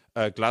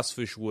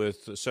 Glassfish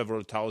with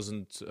several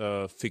thousand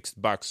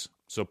fixed bugs.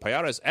 So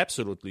Payara is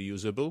absolutely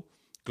usable.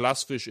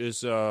 Glassfish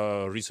is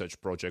a research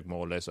project,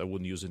 more or less. I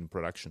wouldn't use it in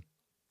production.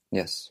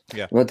 Yes.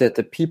 Yeah. But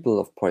the people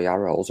of Payara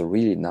are also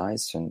really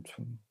nice and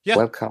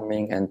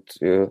welcoming. And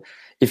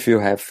if you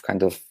have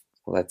kind of,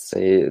 let's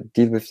say,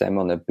 deal with them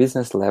on a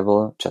business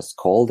level, just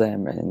call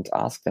them and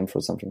ask them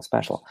for something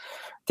special.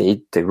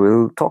 They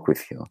will talk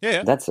with you.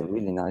 Yeah. That's a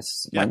really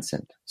nice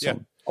mindset.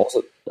 So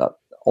also,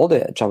 all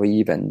the Java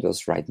EE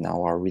vendors right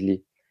now are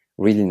really,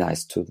 really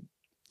nice too.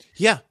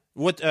 Yeah.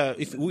 What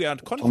if we are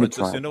at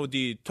conferences?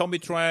 The Tommy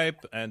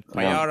Tribe and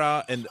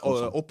Payara and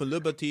Open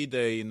Liberty.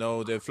 They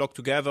flock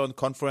together on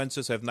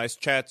conferences, have nice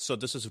chats. So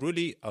this is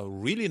really a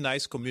really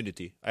nice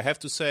community. I have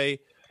to say,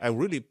 I'm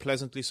really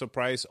pleasantly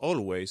surprised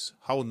always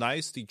how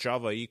nice the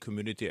Java E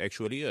community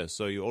actually is.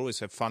 So you always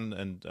have fun,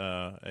 and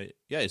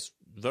it's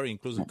very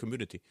inclusive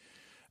community.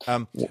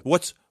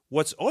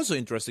 What's also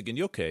interesting in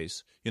your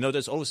case,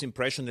 there's always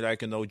impression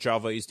like,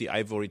 Java is the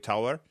ivory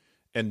tower,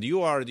 and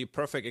you are the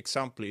perfect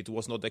example. It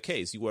was not the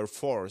case. You were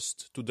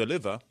forced to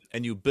deliver,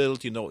 and you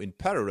built, in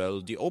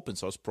parallel, the open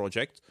source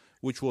project,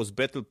 which was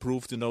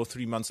battle-proofed,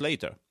 3 months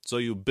later. So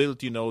you built,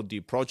 the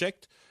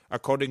project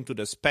according to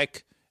the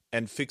spec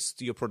and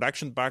fixed your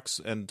production bugs,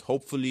 and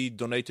hopefully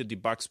donated the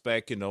bugs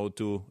back,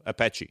 to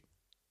Apache.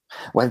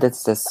 Well,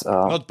 that's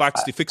not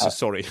bugs, the fixes.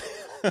 Sorry.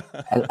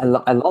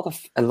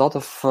 a lot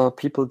of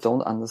people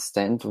don't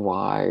understand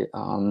why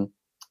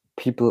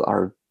people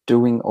are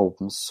doing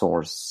open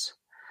source.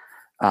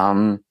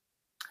 And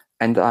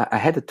I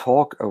had a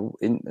talk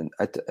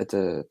at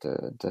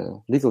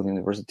the legal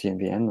university in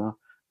Vienna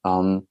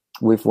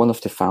with one of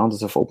the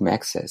founders of open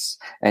access,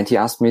 and he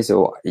asked me,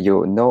 "So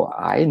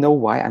I know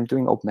why I'm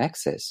doing open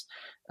access."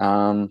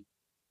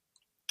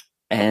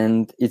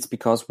 And it's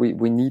because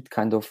we need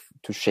kind of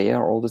to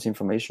share all this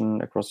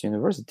information across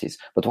universities.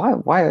 But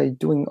why are you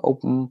doing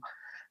open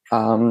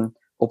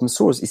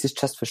source? Is this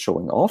just for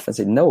showing off? I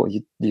said, no,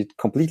 you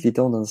completely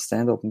don't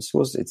understand open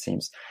source, it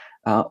seems.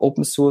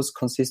 Open source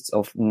consists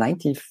of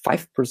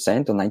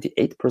 95% or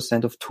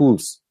 98% of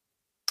tools.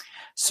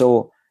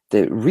 So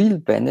the real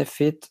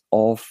benefit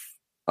of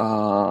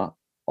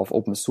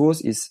open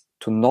source is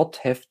to not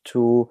have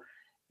to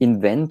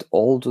invent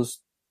all those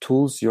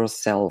tools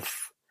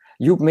yourself.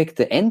 You make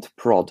the end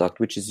product,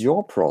 which is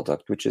your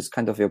product, which is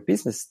kind of your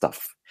business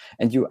stuff.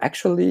 And you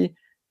actually,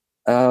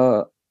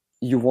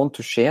 you want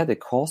to share the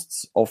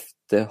costs of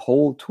the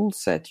whole tool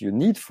set you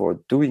need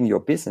for doing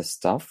your business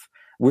stuff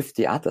with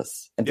the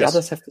others. And the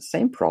others have the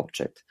same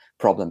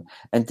problem.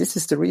 And this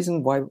is the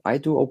reason why I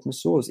do open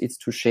source. It's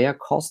to share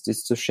costs.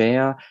 It's to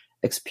share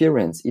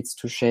experience. It's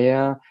to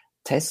share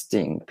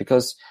testing,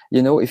 because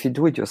if you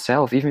do it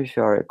yourself, even if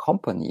you are a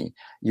company,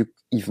 you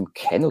even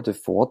cannot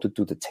afford to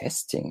do the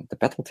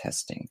battle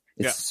testing.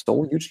 It's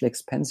so hugely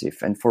expensive.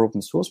 And for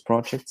open source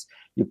projects,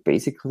 you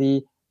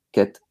basically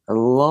get a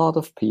lot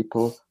of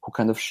people who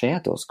kind of share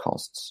those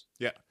costs.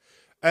 Yeah.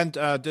 And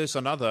there's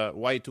another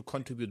way to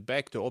contribute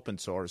back to open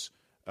source.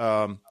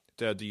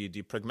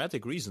 The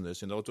pragmatic reason is,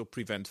 to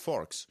prevent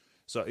forks.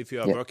 So if you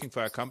are working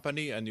for a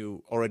company and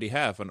you already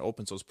have an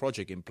open source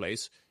project in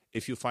place,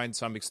 if you find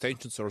some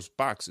extensions or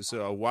bugs, it's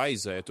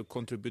wiser to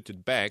contribute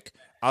it back.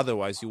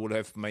 Otherwise, you will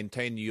have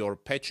maintained your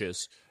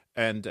patches,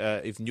 and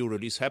if new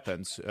release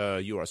happens,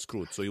 you are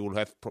screwed. So you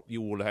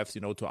will have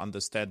to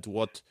understand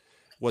what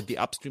the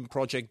upstream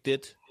project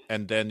did,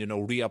 and then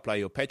reapply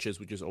your patches,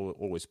 which is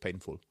always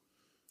painful.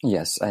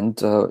 Yes, and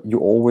you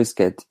always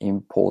get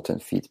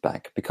important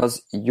feedback,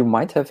 because you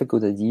might have a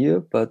good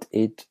idea, but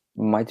it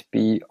might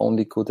be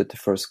only good at the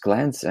first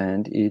glance,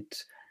 and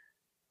it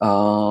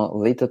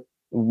later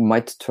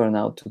might turn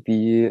out to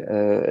be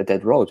a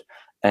dead road.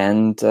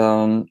 And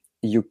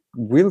you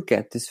will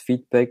get this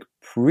feedback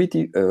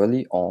pretty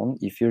early on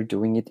if you're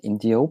doing it in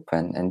the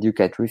open, and you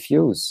get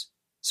reviews.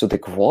 So the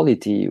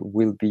quality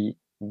will be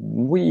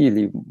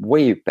really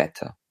way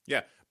better.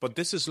 Yeah, but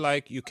this is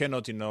like, you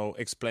cannot,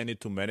 explain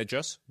it to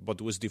managers, but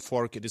with the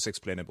fork, it is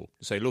explainable.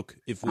 You say, look,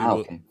 if we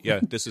will,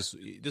 this is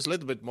a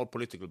little bit more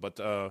political, but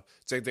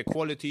the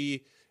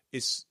quality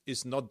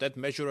is not that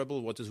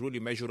measurable. What is really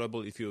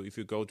measurable, if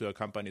you go to a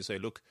company and say,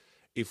 look,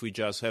 if we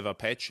just have a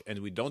patch and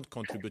we don't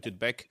contribute it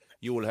back,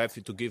 you will have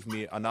to give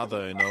me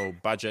another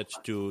budget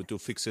to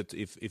fix it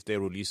if they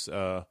release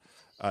a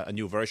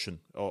new version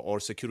or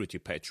security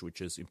patch,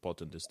 which is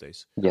important these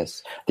days.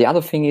 Yes. The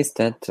other thing is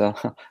that,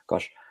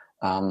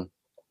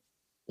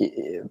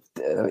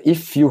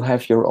 if you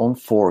have your own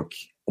fork,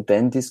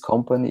 then this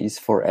company is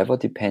forever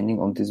depending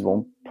on this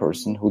one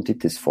person who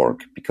did this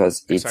fork,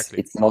 because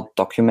it's not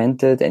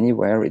documented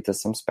anywhere. It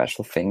does some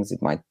special things.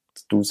 It might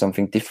do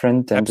something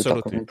different than the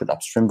documented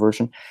upstream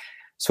version.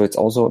 So it's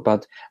also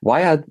about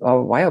why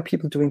are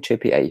people doing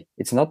JPA?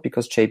 It's not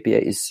because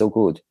JPA is so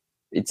good.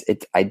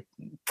 It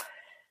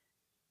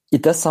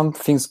does some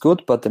things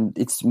good, but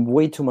it's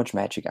way too much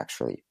magic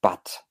actually.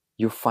 But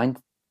you find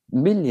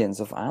millions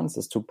of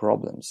answers to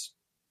problems.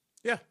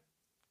 Yeah,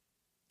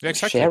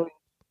 exactly. Sharing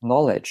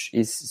knowledge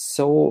is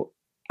so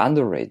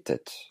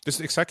underrated. This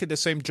is exactly the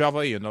same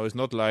Java E. It's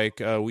not like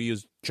we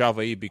use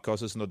Java E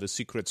because it's not the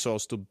secret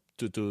source to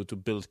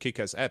build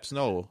kick-ass apps.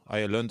 No,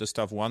 I learned the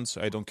stuff once.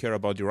 I don't care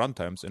about the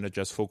runtimes, and I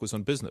just focus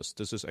on business.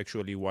 This is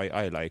actually why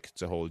I like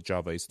the whole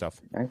Java E stuff.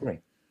 I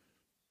agree.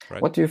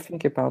 Right. What do you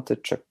think about the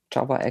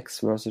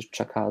javax versus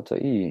Jakarta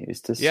E?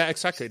 Is this? Yeah,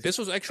 exactly. This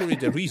was actually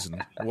the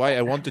reason why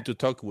I wanted to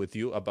talk with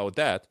you about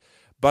that.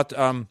 But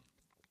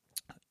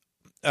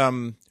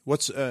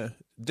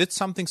did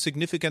something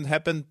significant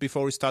happen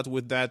before we start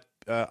with that,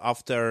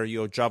 after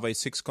your Java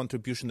 6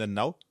 contribution and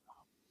now?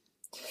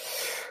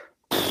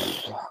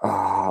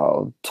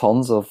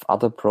 Tons of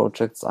other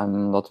projects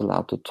I'm not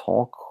allowed to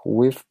talk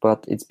with,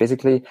 but it's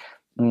basically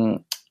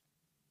most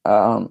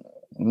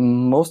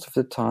of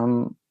the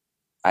time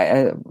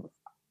I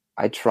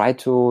try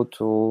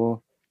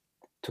to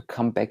to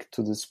come back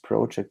to this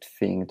project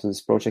thing, to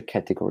this project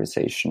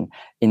categorization.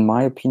 In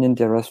my opinion,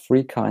 there are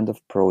three kinds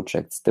of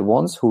projects. The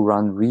ones who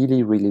run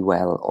really, really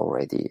well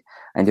already,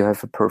 and you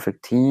have a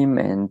perfect team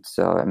and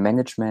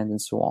management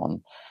and so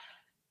on.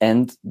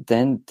 And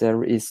then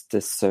there is the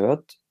third,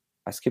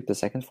 I skipped the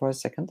second for a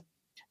second,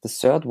 the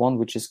third one,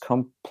 which is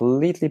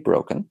completely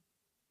broken.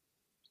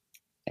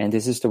 And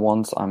this is the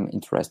ones I'm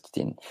interested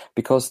in,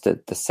 because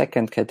the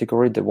second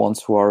category, the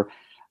ones who are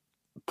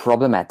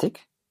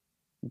problematic,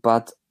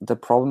 but the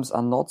problems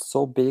are not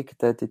so big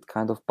that it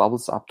kind of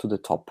bubbles up to the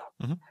top.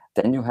 Mm-hmm.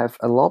 Then you have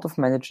a lot of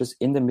managers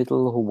in the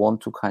middle who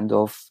want to kind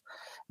of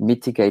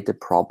mitigate the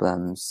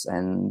problems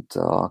and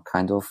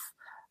kind of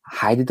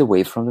hide it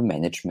away from the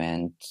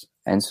management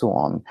and so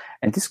on.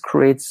 And this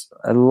creates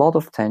a lot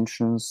of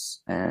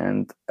tensions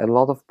and a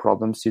lot of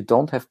problems. You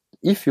don't have,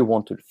 if you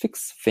want to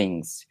fix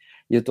things,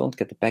 you don't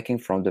get the backing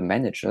from the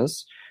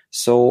managers.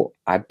 So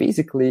I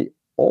basically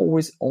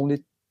always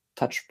only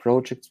touch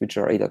projects which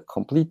are either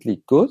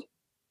completely good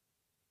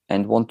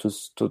and want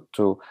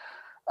to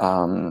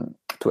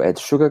add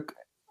sugar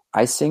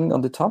icing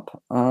on the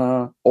top,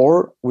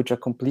 or which are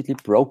completely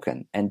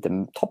broken, and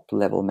the top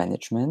level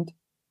management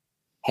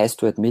has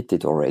to admit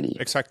it already.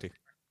 Exactly.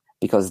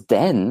 Because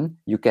then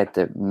you get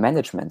the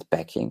management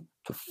backing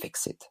to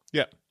fix it.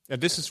 Yeah. And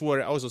this is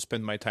where I also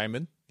spend my time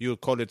in. You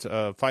call it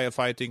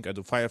firefighting. I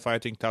do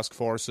firefighting, task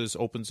forces,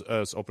 open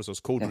source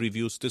code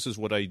reviews. This is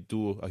what I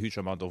do a huge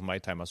amount of my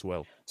time as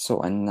well.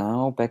 So, and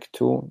now back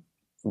to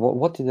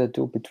what did I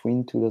do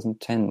between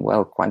 2010?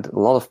 Well, quite a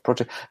lot of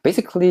projects.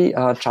 Basically,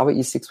 Java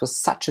E6 was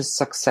such a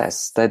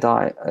success that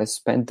I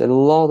spent a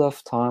lot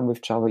of time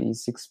with Java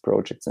E6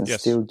 projects and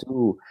still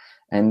do.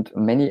 And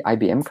many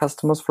IBM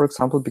customers, for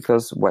example,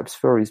 because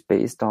WebSphere is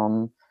based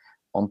on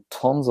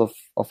tons of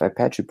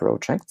Apache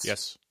projects.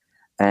 Yes.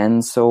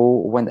 And so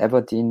whenever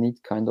they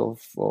need kind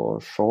of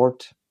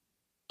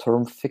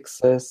short-term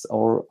fixes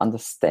or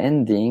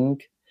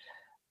understanding,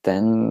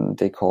 then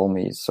they call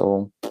me.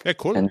 So yeah,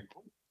 cool. And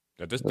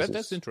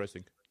that's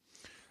interesting.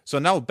 So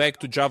now back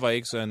to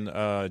javax and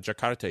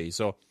Jakarta.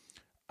 So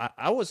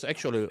I was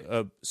actually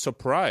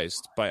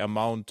surprised by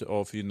amount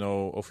of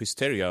of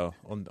hysteria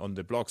on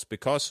the blogs,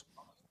 because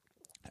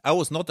I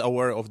was not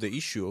aware of the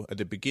issue at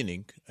the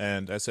beginning,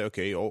 and I said,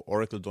 okay,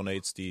 Oracle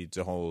donates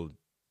the whole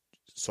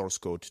source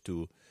code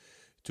to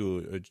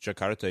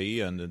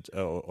Jakarta and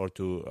or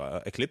to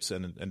Eclipse,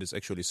 and it's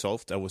actually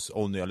solved. I was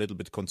only a little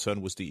bit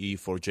concerned with the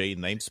E4J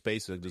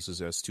namespace. This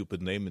is a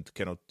stupid name; it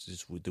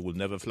will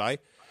never fly.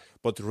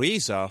 But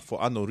Reza, for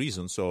unknown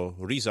reasons, so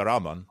Reza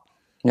Rahman,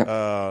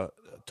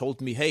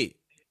 told me, hey,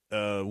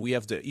 we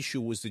have the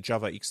issue with the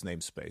javax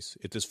namespace.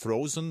 It is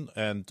frozen,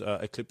 and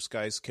Eclipse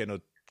guys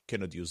cannot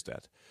use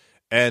that.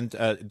 And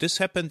this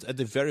happened at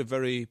the very,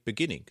 very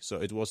beginning. So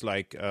it was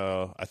like,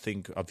 I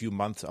think, a few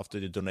months after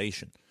the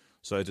donation.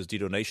 So the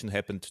donation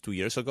happened 2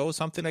 years ago,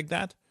 something like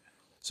that.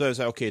 So I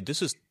said, okay,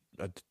 this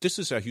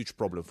is a huge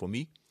problem for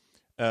me,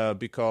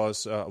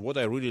 because what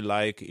I really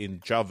like in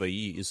Java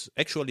E is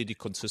actually the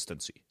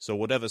consistency. So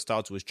whatever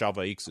starts with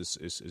javax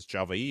is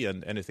Java E,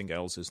 and anything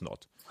else is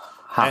not.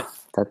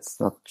 That's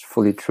not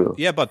fully true.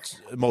 Yeah, but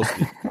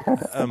mostly.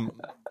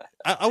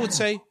 I would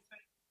say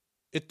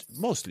it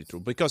mostly true,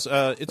 because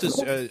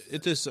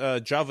it is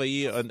Java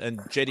E and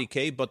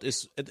JDK, but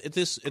it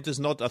is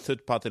not a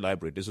third-party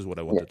library. This is what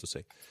I wanted to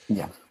say.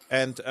 Yeah.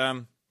 And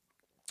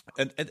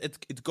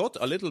it got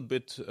a little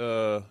bit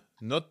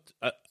not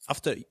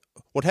after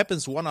what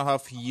happens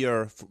 1.5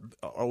 years,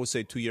 I would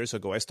say 2 years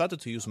ago. I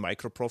started to use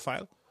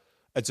microprofile.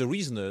 And the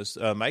reason is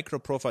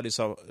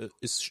microprofile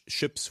is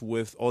ships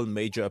with all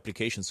major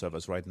application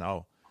servers right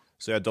now.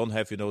 So I don't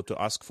have to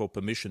ask for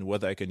permission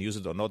whether I can use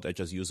it or not. I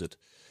just use it.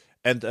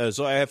 And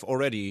so I have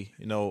already,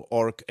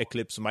 Org,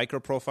 Eclipse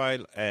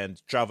microprofile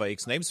and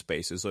javax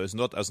namespaces. So it's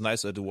not as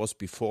nice as it was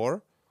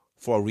before,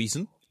 for a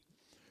reason.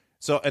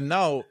 So, and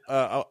now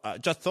I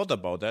just thought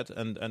about that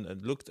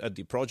and looked at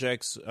the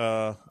projects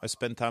I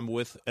spent time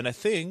with. And I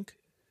think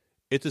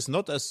it is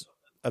not as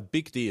a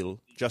big deal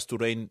just to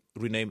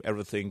rename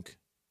everything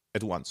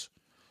at once.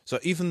 So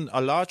even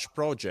a large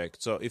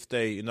project, so if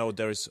they,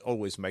 there is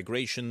always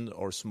migration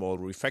or small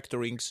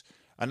refactorings.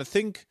 And I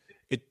think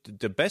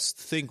the best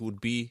thing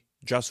would be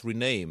just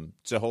rename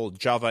the whole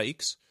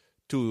javax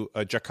to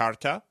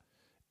Jakarta,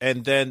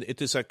 and then it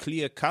is a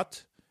clear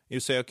cut. You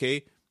say,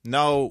 okay,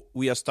 now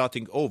we are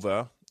starting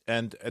over,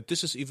 and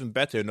this is even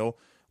better.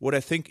 What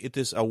I think it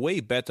is a way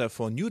better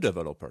for new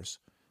developers,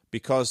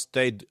 because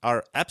they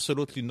are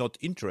absolutely not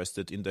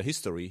interested in the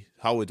history,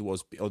 how it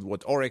was, or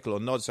what Oracle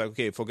or not. It's like,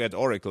 okay, forget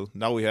Oracle.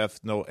 Now we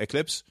have no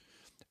Eclipse.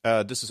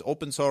 This is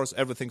open source.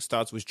 Everything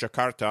starts with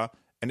Jakarta,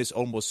 and it's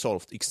almost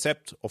solved,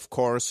 except, of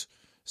course,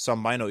 some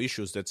minor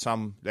issues that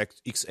some like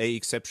XA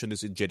exception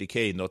is in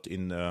JDK, not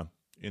in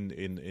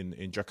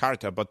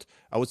Jakarta. But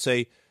I would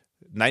say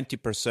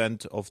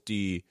 90% of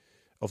the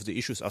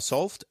issues are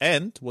solved.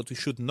 And what we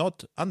should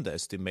not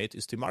underestimate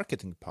is the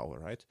marketing power,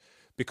 right?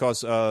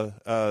 Because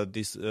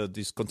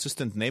this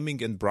consistent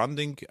naming and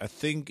branding, I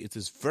think it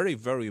is very,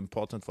 very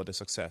important for the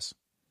success.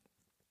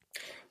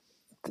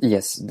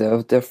 Yes, there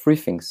are three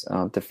things.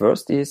 The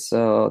first is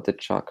the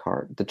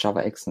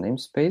javax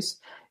namespace.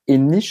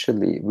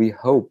 Initially, we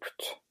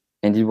hoped,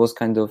 and it was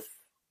kind of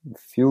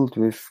filled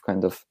with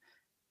kind of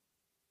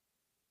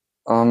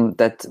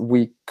that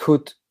we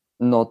could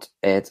not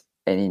add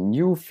any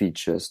new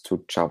features to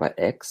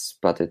javax,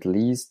 but at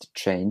least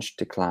change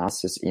the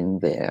classes in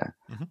there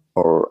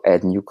or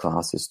add new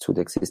classes to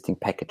the existing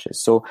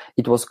packages. So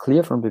it was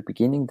clear from the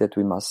beginning that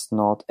we must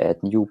not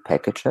add new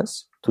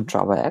packages to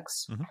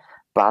javax.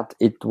 But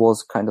it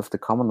was kind of the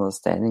common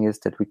understanding is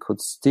that we could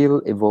still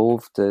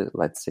evolve the,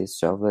 let's say,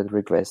 servlet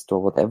request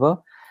or whatever,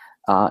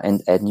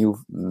 and add new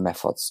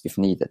methods if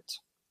needed.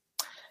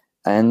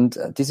 And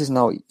this is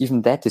now,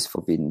 even that is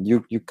forbidden.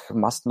 You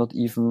must not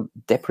even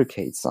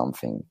deprecate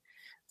something.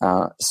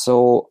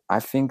 So I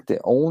think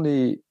the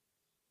only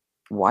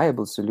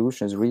viable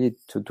solution is really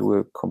to do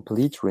a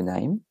complete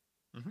rename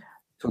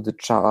to the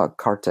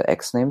Jakarta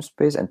X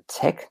namespace. And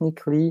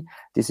technically,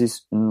 this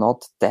is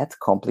not that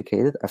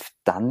complicated. I've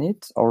done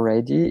it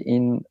already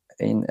in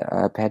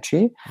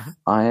Apache.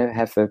 I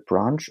have a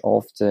branch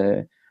of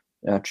the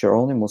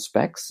Geronimo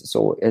specs.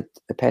 So at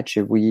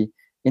Apache,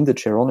 in the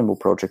Geronimo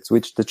projects,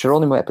 which the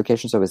Geronimo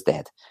application server is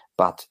dead,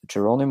 but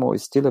Geronimo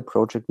is still a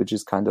project which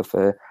is kind of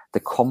the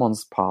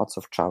commons parts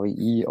of Java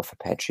EE of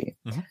Apache.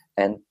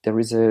 And there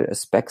is a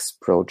specs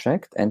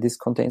project, and this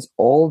contains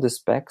all the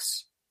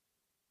specs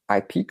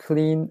IP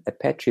clean,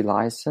 Apache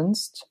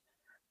licensed,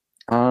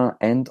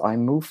 and I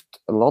moved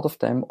a lot of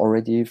them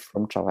already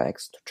from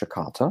javax to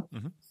Jakarta.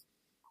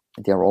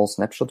 They are all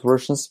snapshot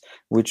versions,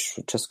 which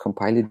just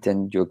compile it,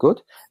 then you're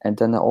good. And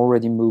then I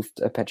already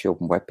moved Apache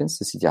Open Weapons,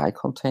 the CDI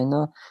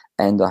container,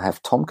 and I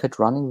have Tomcat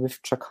running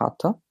with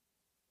Jakarta.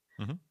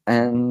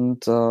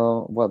 And,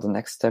 well, the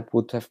next step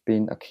would have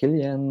been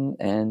Achillean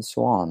and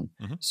so on.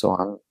 So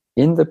I'm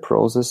in the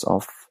process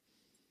of,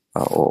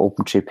 or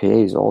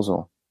OpenJPA is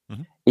also.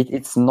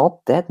 It's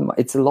not that much.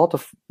 It's a lot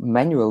of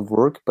manual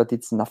work, but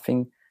it's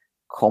nothing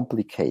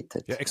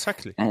complicated. Yeah,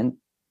 exactly. And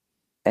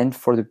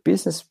for the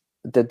business,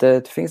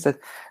 the thing is that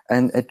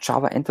a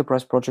Java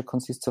enterprise project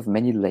consists of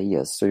many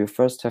layers. So you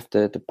first have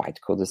the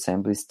bytecode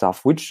assembly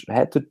stuff, which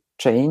had to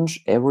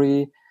change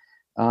every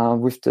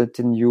with the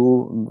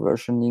new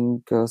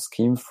versioning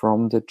scheme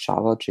from the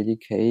Java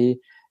JDK.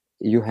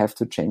 You have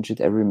to change it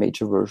every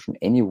major version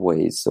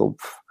anyway. So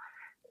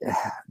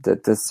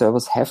the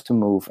servers have to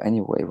move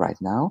anyway right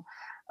now.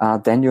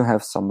 Then you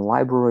have some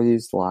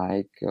libraries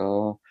like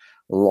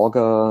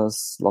logger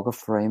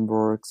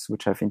frameworks,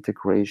 which have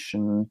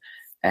integration,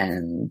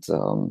 and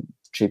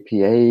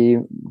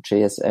JPA,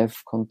 JSF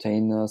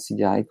container,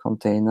 CDI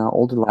container,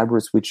 all the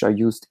libraries which are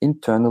used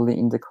internally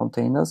in the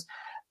containers.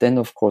 Then,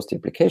 of course, the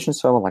application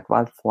server like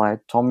Wildfly,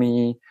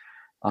 Tommy,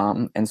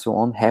 and so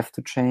on have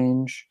to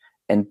change.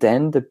 And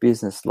then the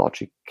business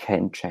logic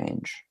can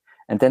change.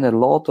 And then a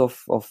lot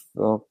of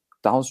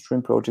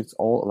downstream projects,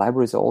 all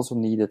libraries are also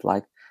needed,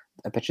 like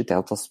Apache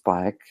Delta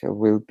Spike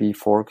will be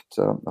forked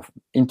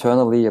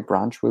internally. A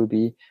branch will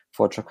be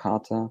for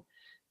Jakarta,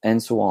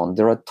 and so on.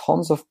 There are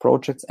tons of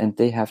projects, and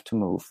they have to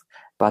move.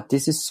 But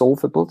this is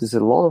solvable. This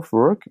is a lot of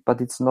work, but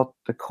it's not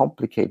a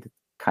complicated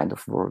kind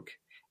of work.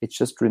 It's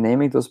just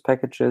renaming those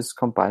packages,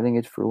 compiling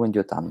it through, and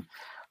you're done.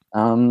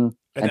 And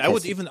I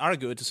would even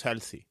argue it is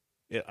healthy.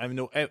 Yeah, I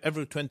know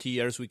every 20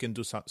 years we can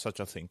do such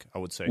a thing, I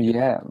would say.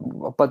 Yeah,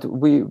 but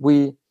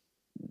we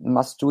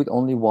must do it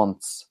only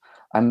once.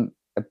 I'm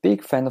a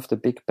big fan of the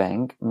Big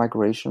Bang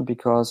migration,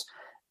 because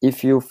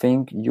if you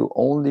think you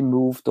only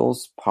move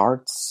those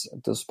parts,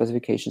 those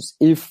specifications,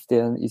 if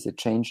there is a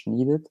change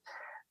needed,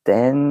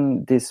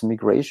 then this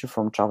migration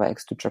from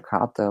javax to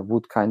Jakarta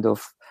would kind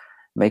of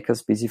make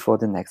us busy for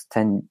the next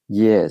 10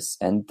 years,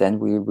 and then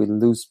we will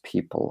lose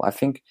people. I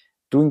think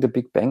doing the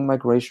Big Bang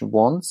migration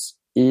once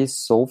is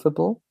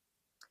solvable.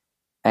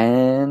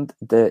 And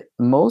the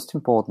most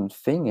important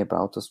thing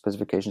about those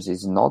specifications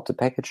is not the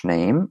package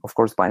name. Of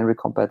course, binary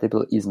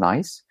compatible is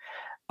nice,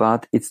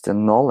 but it's the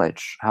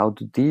knowledge how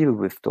to deal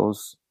with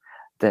those,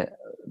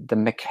 the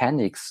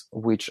mechanics,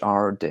 which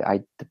are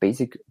the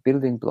basic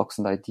building blocks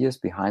and ideas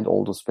behind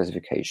all those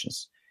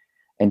specifications.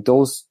 And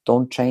those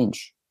don't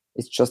change.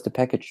 It's just the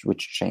package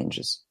which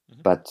changes.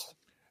 But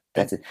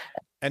that's it.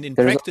 And in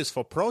practice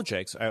for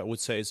projects, I would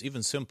say it's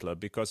even simpler,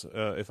 because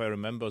if I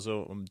remember,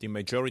 the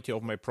majority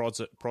of my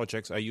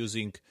projects are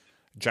using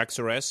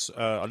JAX-RS,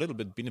 a little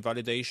bit bin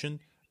validation,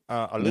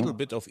 a little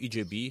bit of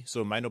EJB,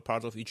 so minor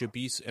part of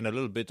EJBs, and a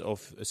little bit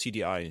of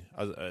CDI.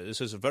 This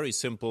is a very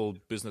simple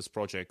business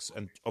projects,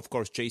 and of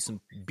course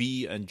JSON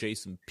B and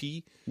JSON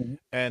P,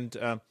 and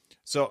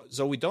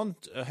so we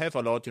don't have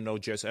a lot,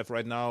 JSF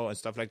right now and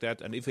stuff like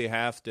that. And if we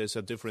have, there's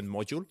a different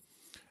module,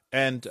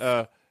 and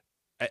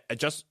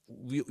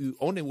we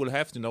only will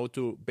have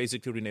to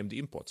basically rename the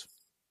imports.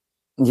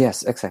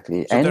 Yes,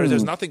 exactly. So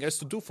there's nothing else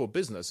to do for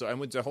business. So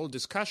the whole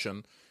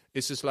discussion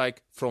is just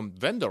like, from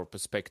vendor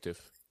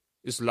perspective,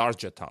 is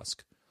larger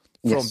task.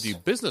 From the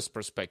business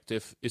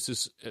perspective,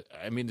 it's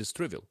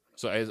trivial.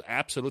 So it's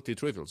absolutely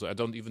trivial. So I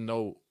don't even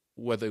know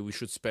whether we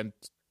should spend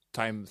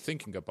time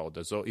thinking about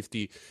that. So if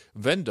the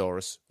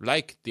vendors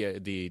like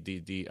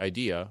the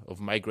idea of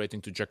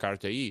migrating to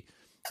Jakarta E,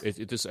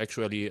 it is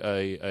actually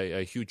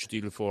a huge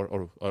deal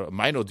or a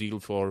minor deal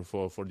for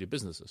the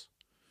businesses.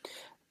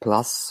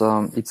 Plus,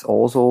 it's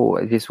also,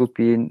 this would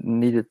be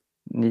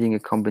needing a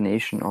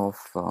combination of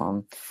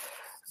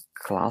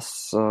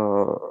class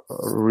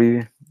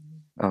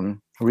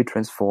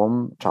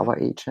retransform Java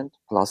agent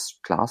plus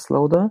class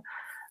loader,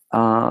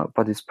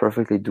 but it's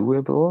perfectly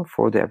doable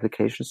for the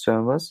application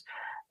servers,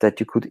 that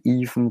you could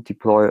even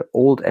deploy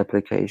old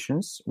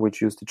applications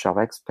which use the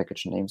javax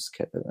package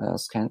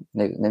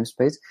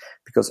namespace,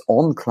 because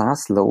on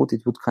class load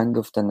it would kind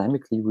of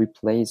dynamically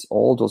replace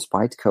all those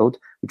bytecode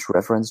which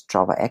reference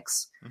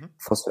javax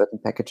for certain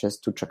packages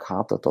to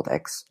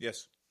jakarta.x.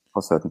 Yes.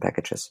 For certain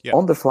packages. Yeah.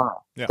 On the fly.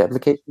 Yeah. The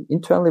application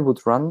internally would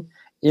run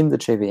in the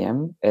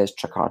JVM as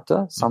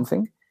Jakarta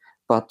something,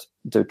 but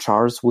the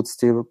jars would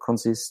still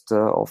consist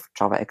of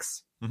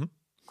javax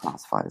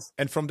class files.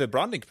 And from the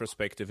branding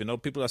perspective,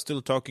 people are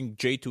still talking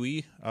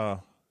J2E.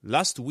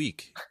 Last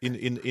week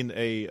in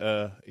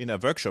a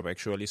workshop,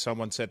 actually,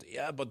 someone said,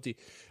 "Yeah, but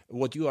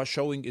what you are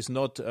showing is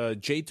not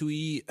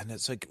J2E," and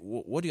it's like,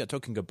 "What are you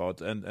talking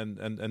about?" And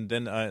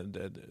then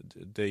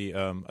the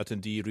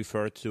attendee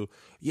referred to,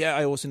 "Yeah,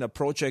 I was in a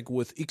project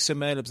with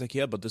XML." I was like,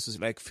 "Yeah, but this is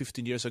like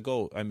 15 years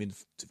ago. I mean,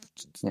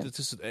 this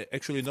is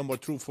actually no more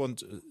true. From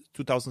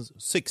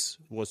 2006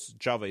 was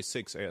Java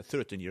 6,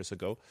 13 years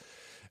ago,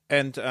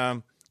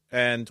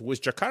 And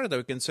with Jakarta,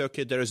 we can say,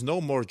 okay, there is no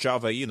more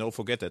Java,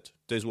 forget it.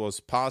 This was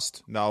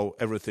past. Now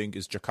everything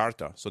is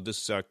Jakarta. So this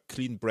is a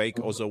clean break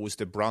also with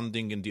the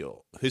branding in the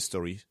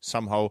history.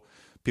 Somehow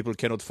people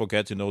cannot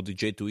forget, the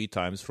J2E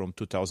times from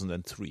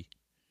 2003.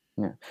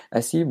 Yeah,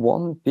 I see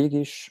one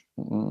biggish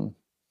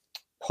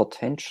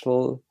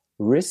potential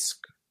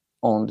risk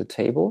on the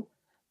table,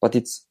 but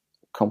it's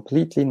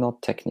completely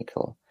not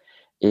technical.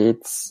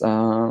 It's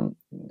the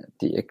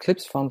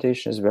Eclipse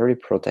Foundation is very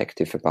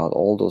protective about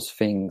all those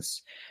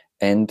things.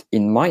 And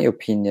in my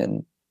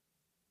opinion,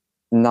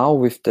 now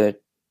with the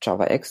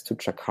javax to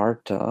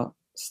Jakarta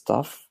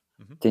stuff,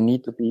 they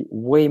need to be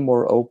way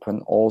more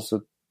open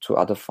also to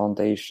other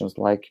foundations,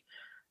 like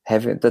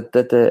having that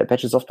the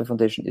Apache Software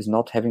Foundation is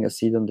not having a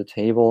seat on the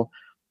table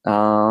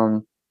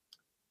on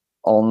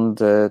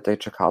the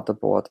Jakarta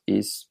board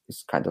is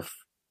kind of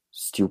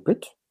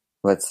stupid,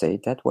 let's say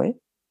it that way,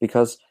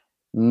 because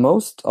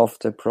most of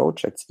the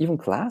projects, even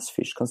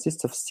Glassfish,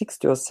 consists of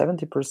 60 or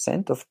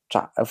 70% of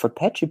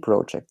Apache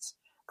projects.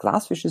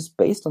 Glassfish is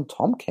based on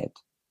Tomcat.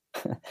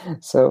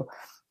 So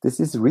this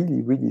is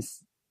really, really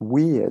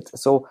weird.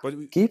 So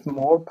give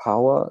more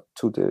power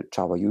to the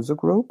Java user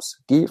groups,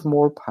 give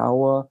more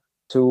power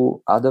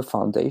to other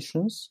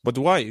foundations. But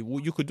why?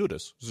 You could do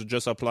this. So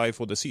just apply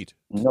for the seat.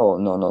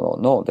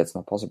 No, that's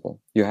not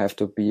possible. You have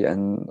to be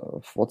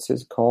what's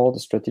it called? A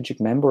strategic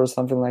member or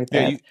something like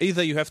that. Yeah,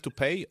 either you have to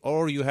pay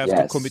or you have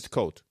to commit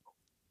code.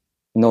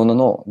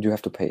 No, you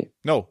have to pay.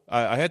 No,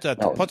 I had a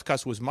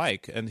podcast with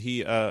Mike, and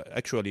he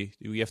actually,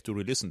 we have to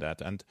re-listen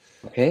that. And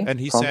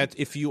he said,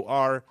 if you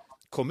are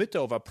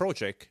committer of a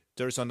project,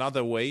 there's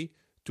another way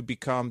to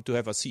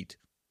have a seat.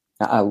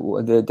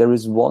 There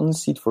is one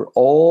seat for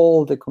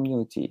all the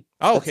community.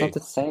 Oh, okay. That's not the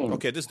same.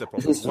 Okay, this is the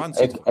problem. This is one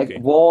seat.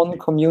 One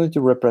community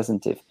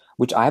representative,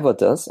 which Iva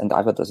does, and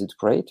Iva does it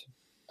great.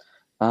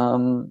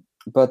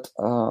 But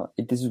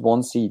this is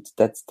one seat.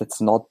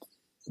 That's not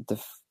the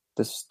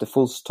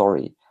full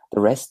story. The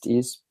rest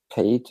is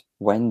paid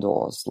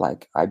vendors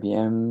like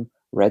IBM,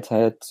 Red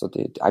Hat. So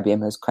the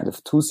IBM has kind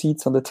of two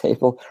seats on the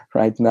table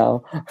right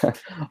now.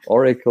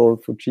 Oracle,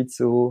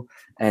 Fujitsu,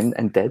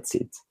 and that's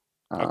it.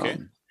 Okay.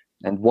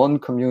 And one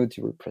community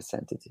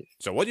representative.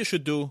 So what you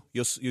should do,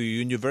 your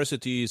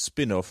university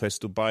spin-off has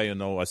to buy,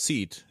 a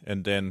seat,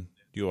 and then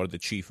you are the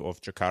chief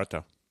of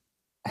Jakarta.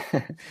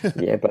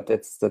 Yeah, but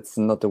that's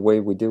not the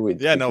way we do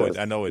it. Yeah,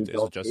 I know it.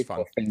 It's just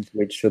fun. Things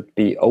which should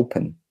be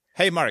open.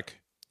 Hey,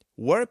 Mark,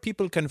 where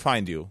people can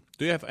find you?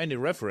 Do you have any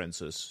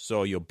references?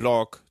 So your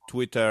blog,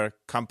 Twitter,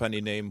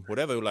 company name,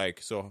 whatever you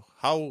like. So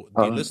how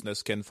the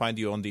listeners can find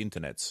you on the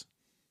internets?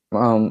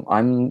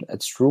 I'm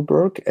at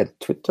Struberg at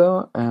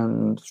Twitter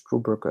and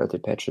Struberg at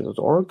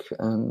apache.org,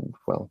 and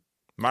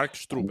Mark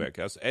Struberg,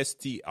 as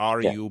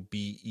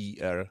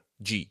Struberg.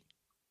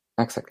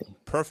 Exactly.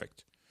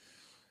 Perfect.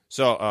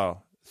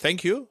 So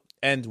thank you.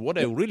 And what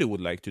I really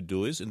would like to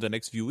do is, in the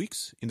next few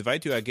weeks,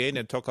 invite you again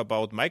and talk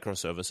about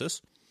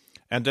microservices,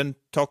 and then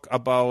talk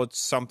about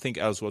something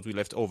else what we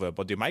left over.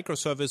 But the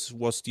microservice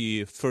was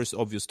the first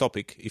obvious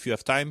topic. If you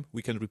have time,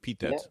 we can repeat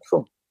that. Yeah,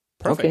 sure.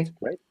 Perfect. Okay,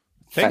 great.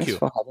 Thanks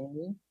for having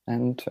me,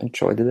 and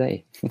enjoy the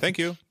day. Thank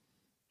you.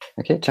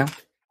 Okay, ciao.